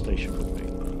come to the station with me.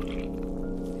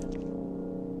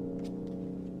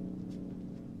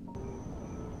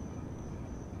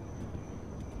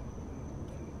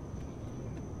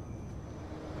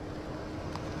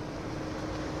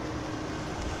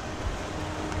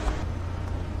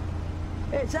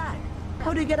 Hey, Zach,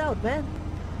 how do you get out, man?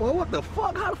 Well, what the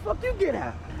fuck? How the fuck do you get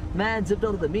out? Man, zipped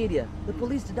out of the media. The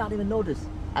police did not even notice.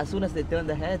 As soon as they turned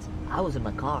their heads, I was in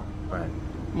my car. Right.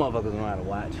 Motherfuckers know how to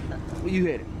watch. Where you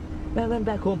headed? Man, I went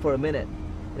back home for a minute.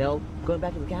 You know, going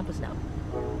back to the campus now.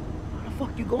 What the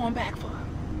fuck you going back for?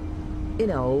 You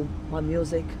know, my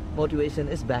music, motivation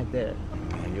is back there.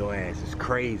 Man, your ass is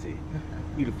crazy.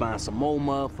 You to find some more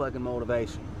motherfucking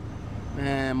motivation.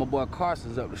 Man, my boy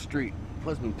Carson's up the street.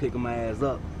 Plus been picking my ass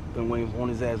up. Been waiting on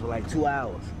his ass for like 2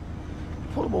 hours.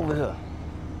 Pull him over here.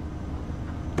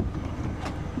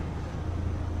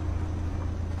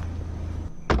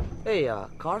 Hey,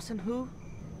 Carson who?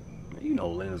 You know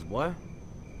Lena's boy.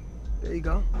 There you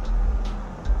go.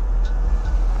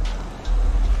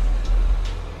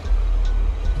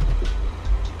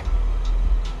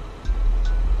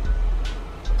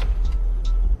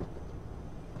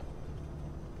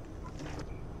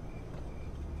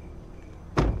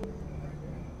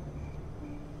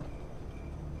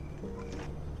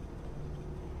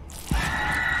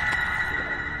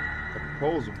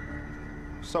 Proposal.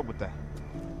 What's up with that?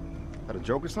 That a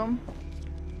joke or something?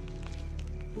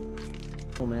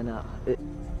 Oh man,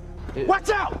 Watch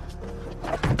out!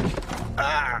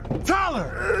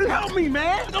 Tyler! Help me,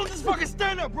 man! Don't just fucking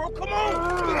stand there, bro. Come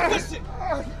on! Listen!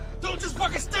 Don't just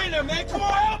fucking stand there, man. Come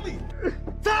on, help me!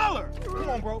 Tyler! Come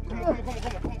on, bro. Come on.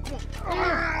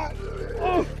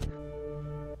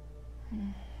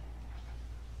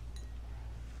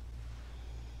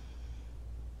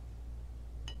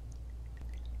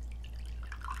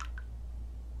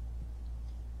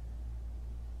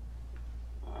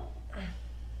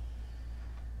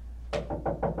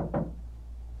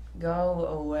 Go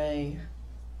away.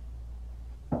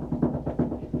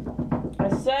 I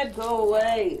said go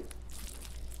away.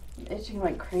 I'm itching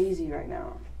like crazy right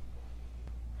now.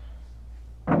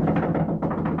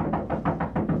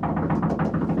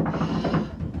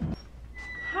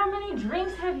 How many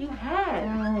drinks have you had?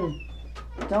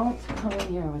 Don't come in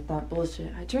here with that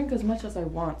bullshit. I drink as much as I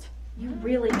want. You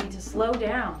really need to slow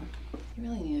down. You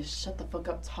really need to shut the fuck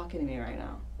up talking to me right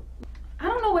now. I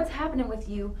don't know what's happening with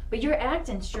you, but you're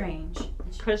acting strange.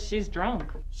 Because she's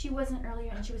drunk. She wasn't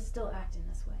earlier and she was still acting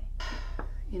this way.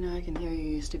 You know, I can hear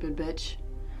you, you stupid bitch.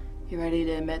 You ready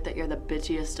to admit that you're the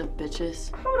bitchiest of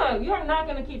bitches? Hold up, you're not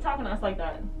gonna keep talking to us like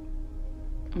that.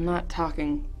 I'm not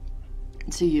talking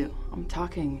to you. I'm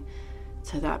talking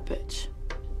to that bitch.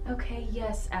 Okay,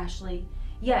 yes, Ashley.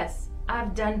 Yes,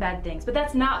 I've done bad things, but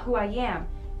that's not who I am.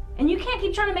 And you can't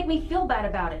keep trying to make me feel bad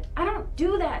about it. I don't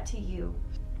do that to you.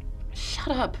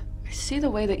 Shut up. I see the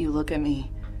way that you look at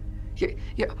me.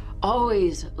 You're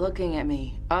always looking at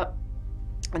me. Up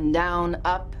and down,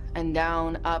 up and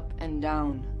down, up and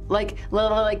down. Like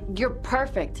you're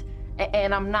perfect,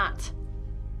 and I'm not.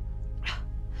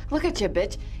 Look at you,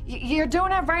 bitch. You're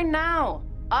doing it right now.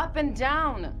 Up and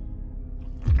down.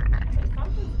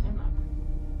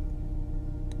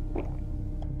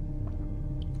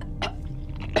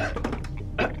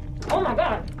 Oh my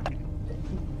God.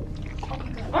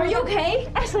 Are you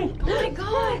okay? Ashley. Oh my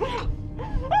God.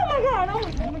 Oh my God. Oh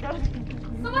God.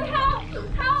 Someone help!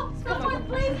 Help! Someone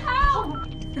please help!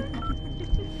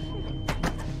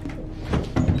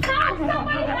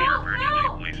 Somebody help!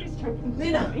 Help!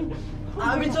 Lena,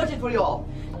 I've been searching for you all.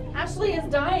 Ashley is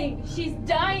dying. She's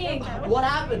dying. What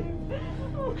happened?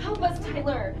 Help us,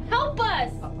 Tyler. Help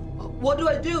us! What do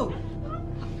I do?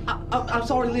 I'm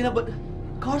sorry, Lena, but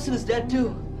Carson is dead too.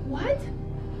 What?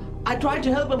 I tried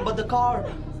to help him, but the car...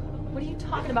 What are you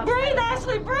talking about? Breathe,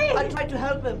 Ashley, breathe! I tried to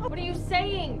help him. What are you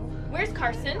saying? Where's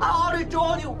Carson? I already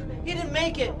told you. He didn't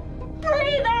make it.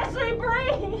 Breathe, Ashley,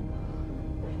 breathe!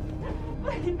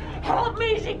 Help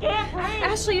me, she can't breathe!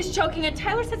 Ashley is choking and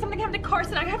Tyler said something happened to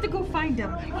Carson. I have to go find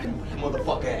him.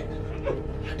 Motherfucker at?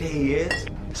 There he is.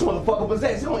 This motherfucker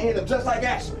possessed. He's gonna end up just like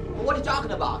Ashley. What are you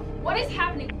talking about? What is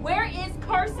happening? Where is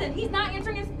Carson? He's not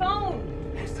answering his phone.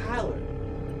 That's Tyler.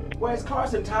 Where's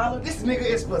Carson, Tyler? This nigga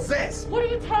is possessed. What are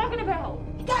you talking about?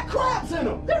 He got crabs in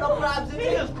him. There are no crabs in There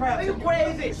here. is crabs. You're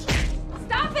crazy.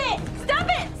 Stop it! Stop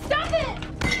it! Stop it!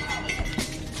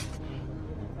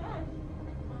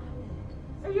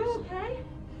 Are you okay?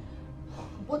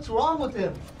 What's wrong with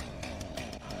him?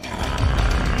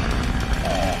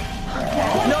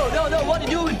 No, what are you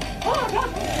doing? Oh, God.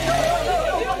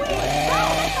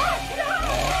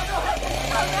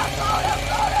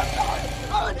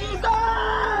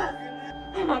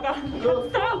 Oh, my God.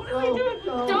 Stop. What are we doing?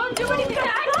 Don't do anything. I'm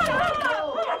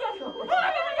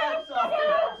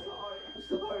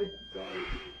sorry.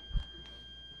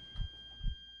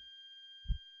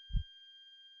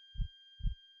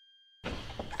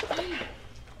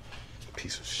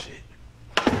 Piece of shit.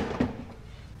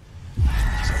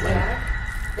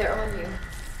 They're on you.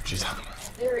 She's talking about.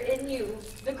 They're in you.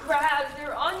 The crabs,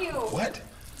 they're on you. What?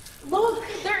 Look,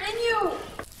 they're in you.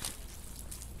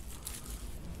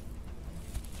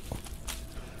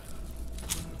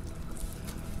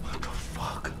 What the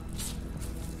fuck?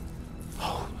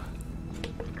 Oh.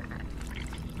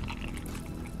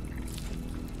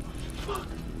 Fuck.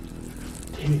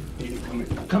 Damn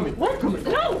it, come in. What? Come in.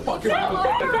 No! Fuck No! it.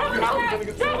 No!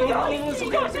 It's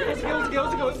okay.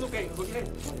 It's okay.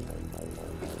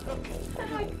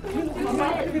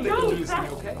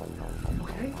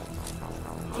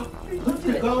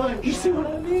 You see what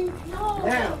I mean? No.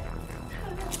 Damn.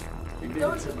 They did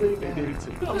it to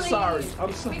me. I'm sorry.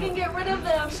 I'm sorry. We can get rid of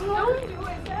them. Don't do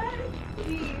it, Dad.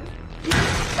 Please.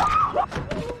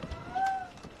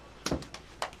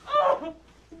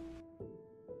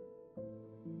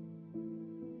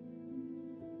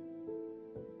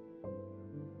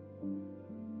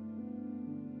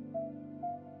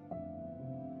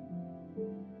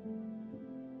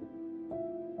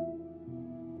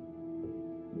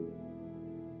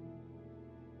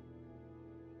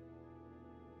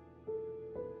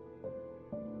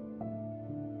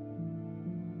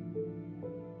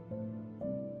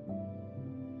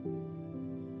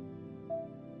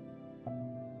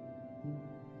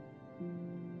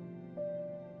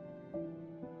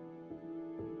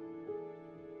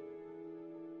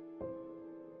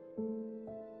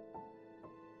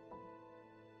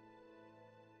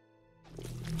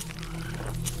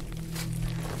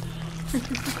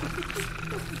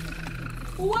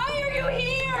 Why are you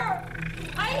here?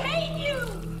 I hate you!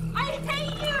 I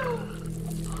hate you!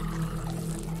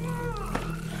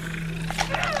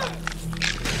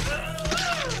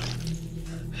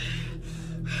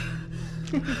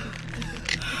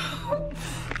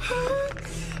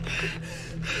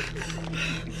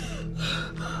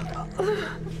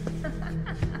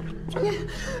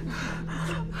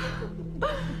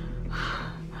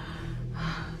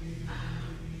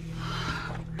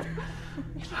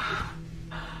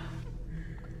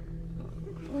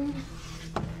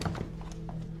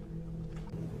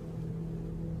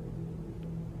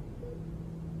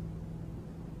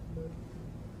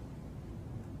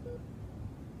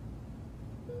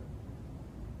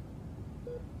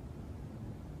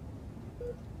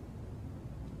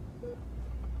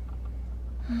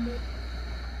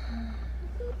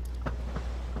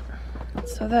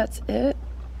 So that's it?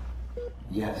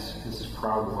 Yes, this is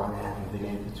probably why they haven't been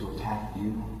able to attack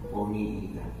you or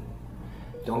me either.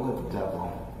 Don't let the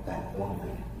devil, that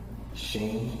woman,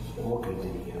 shame or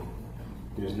condemn you.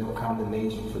 There's no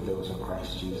condemnation for those in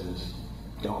Christ Jesus.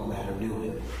 Don't let her do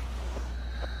it.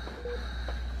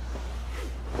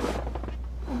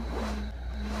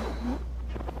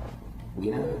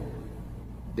 Lena,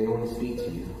 they want to speak to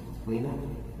you. Lena,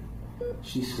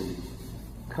 she's sweet.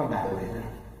 Come back later.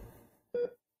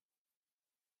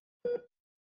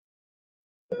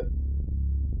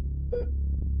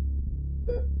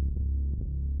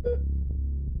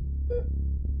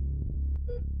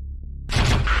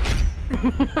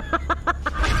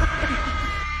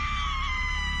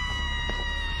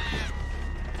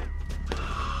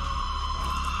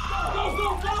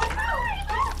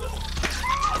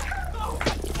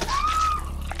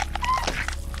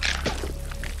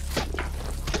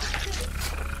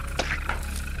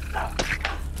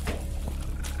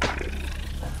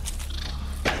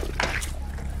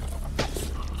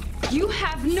 You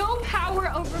have no power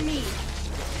over me.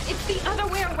 It's the other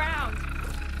way around.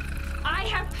 I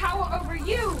have power over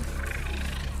you.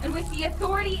 And with the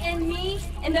authority in me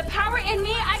and the power in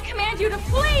me, I command you to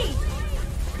flee.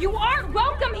 You aren't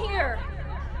welcome here.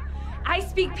 I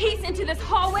speak peace into this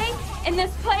hallway, in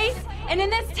this place, and in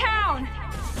this town.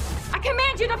 I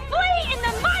command you to flee in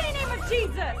the mighty name of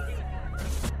Jesus.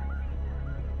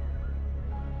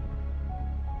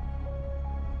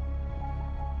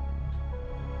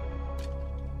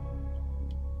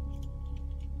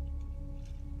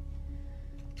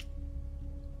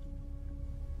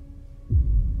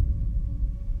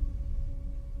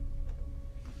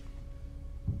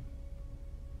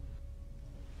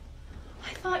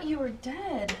 I thought you were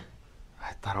dead.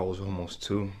 I thought I was almost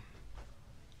too.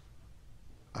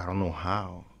 I don't know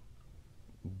how,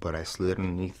 but I slid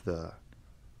underneath the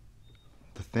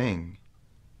thing.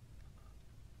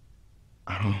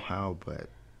 I don't know how, but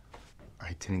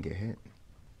I didn't get hit.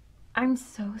 I'm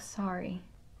so sorry.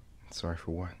 Sorry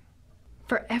for what?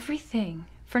 For everything.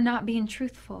 For not being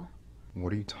truthful.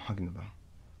 What are you talking about?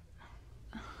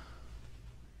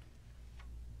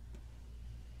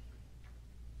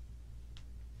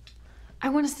 I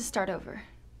want us to start over.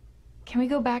 Can we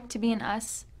go back to being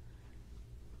us?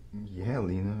 Yeah,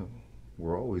 Lena.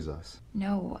 We're always us.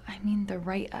 No, I mean the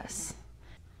right us.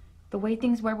 The way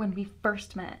things were when we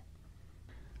first met.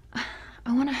 I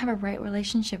want to have a right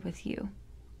relationship with you.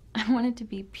 I want it to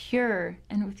be pure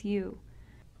and with you.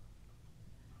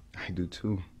 I do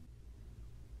too.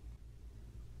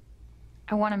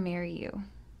 I want to marry you.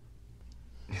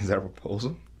 Is that a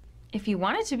proposal? If you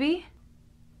want it to be.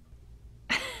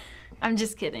 I'm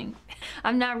just kidding.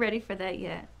 I'm not ready for that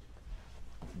yet.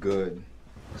 Good.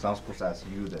 Because I'm supposed to ask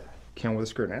you that. Can't wear the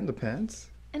skirt and the pants.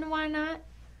 And why not?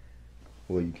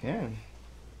 Well, you can.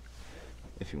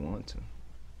 If you want to.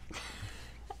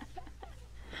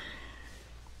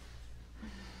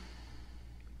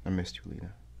 I missed you,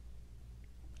 Lena.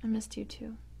 I missed you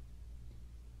too.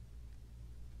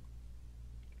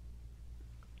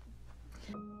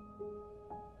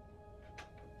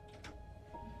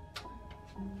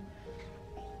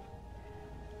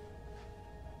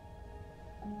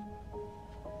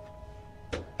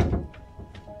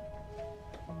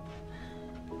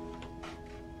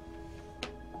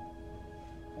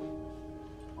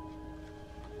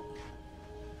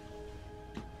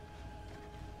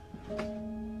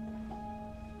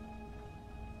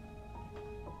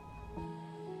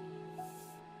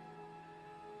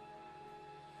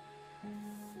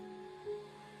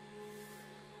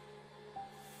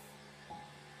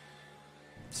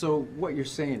 So what you're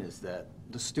saying is that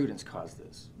the students caused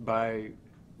this by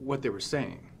what they were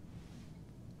saying?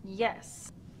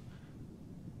 Yes.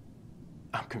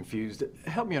 I'm confused.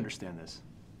 Help me understand this.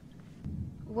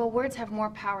 Well, words have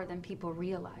more power than people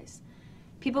realize.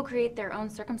 People create their own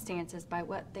circumstances by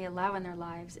what they allow in their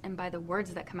lives and by the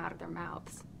words that come out of their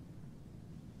mouths.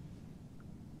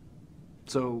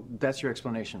 So that's your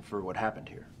explanation for what happened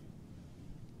here?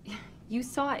 You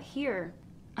saw it here.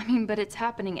 I mean, but it's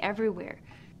happening everywhere.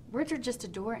 Words are just a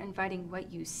door inviting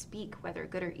what you speak, whether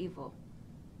good or evil.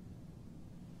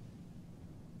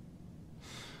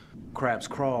 Crabs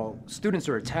crawl, students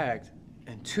are attacked,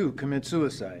 and 2 commit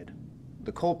suicide.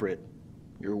 The culprit,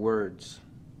 your words.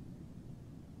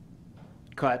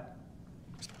 Cut.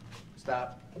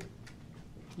 Stop.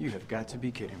 You have got to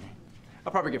be kidding me.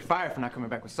 I'll probably get fired for not coming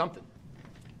back with something.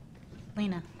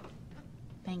 Lena,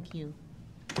 thank you.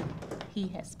 He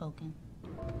has spoken.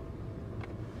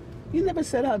 You never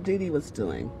said how Dee Dee was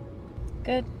doing.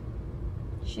 Good.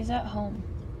 She's at home.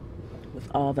 With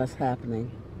all that's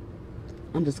happening,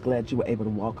 I'm just glad you were able to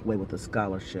walk away with a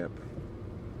scholarship.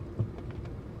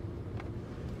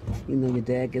 You know your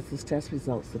dad gets his test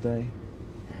results today.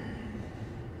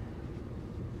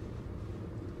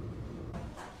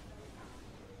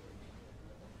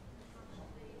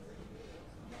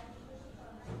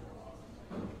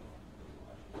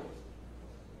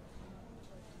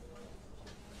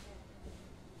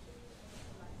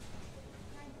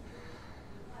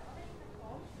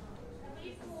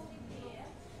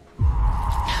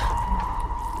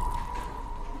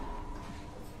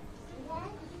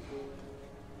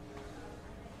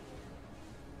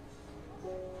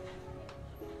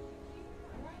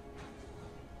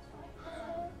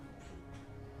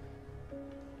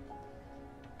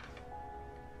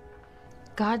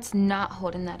 God's not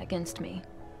holding that against me.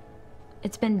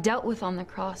 It's been dealt with on the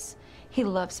cross. He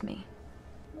loves me.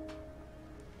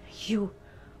 You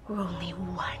were only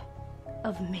one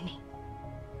of many.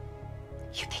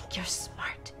 You think you're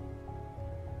smart?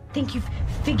 Think you've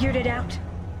figured it out?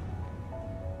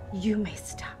 You may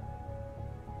stop.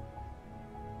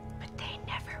 But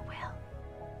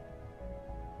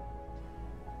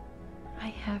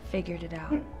figured it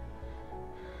out.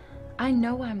 I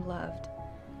know I'm loved,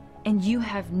 and you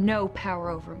have no power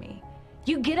over me.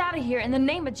 You get out of here in the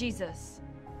name of Jesus.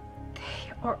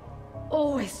 They are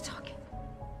always talking,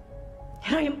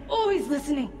 and I am always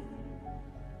listening.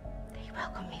 They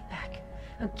welcome me back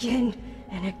again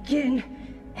and again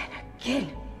and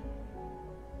again.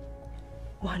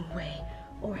 One way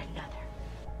or another.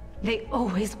 They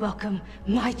always welcome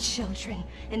my children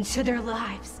into their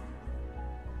lives.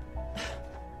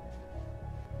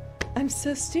 I'm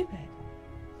so stupid.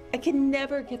 I can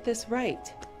never get this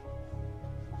right.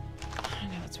 I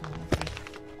know what's wrong with me.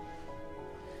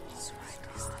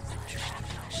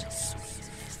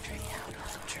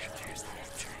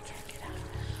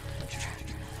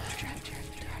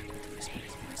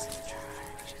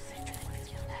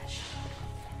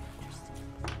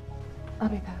 I'll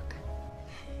be back.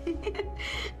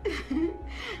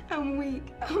 I'm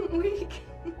weak. I'm weak.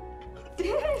 I'm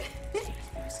dead.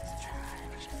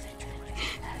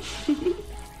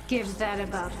 Give that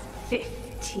about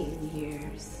 15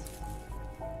 years.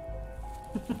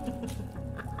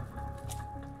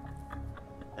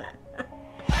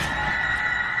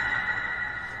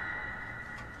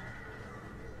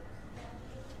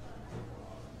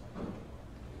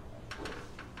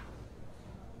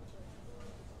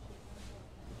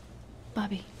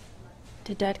 Bobby,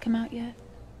 did Dad come out yet?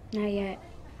 Not yet.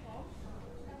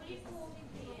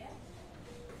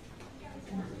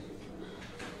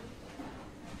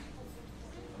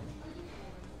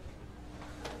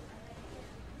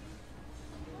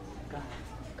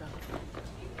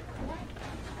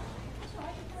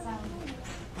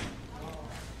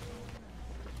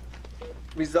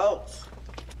 Results.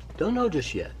 Don't know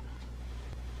just yet.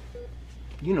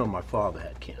 You know my father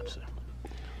had cancer.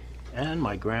 And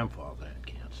my grandfather had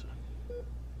cancer.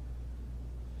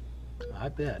 I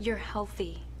bet. You're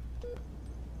healthy.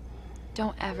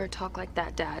 Don't ever talk like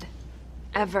that, Dad.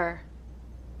 Ever.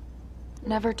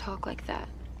 Never talk like that.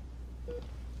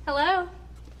 Hello?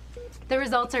 The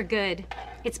results are good.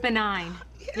 It's benign.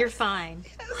 You're fine.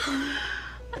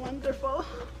 Wonderful.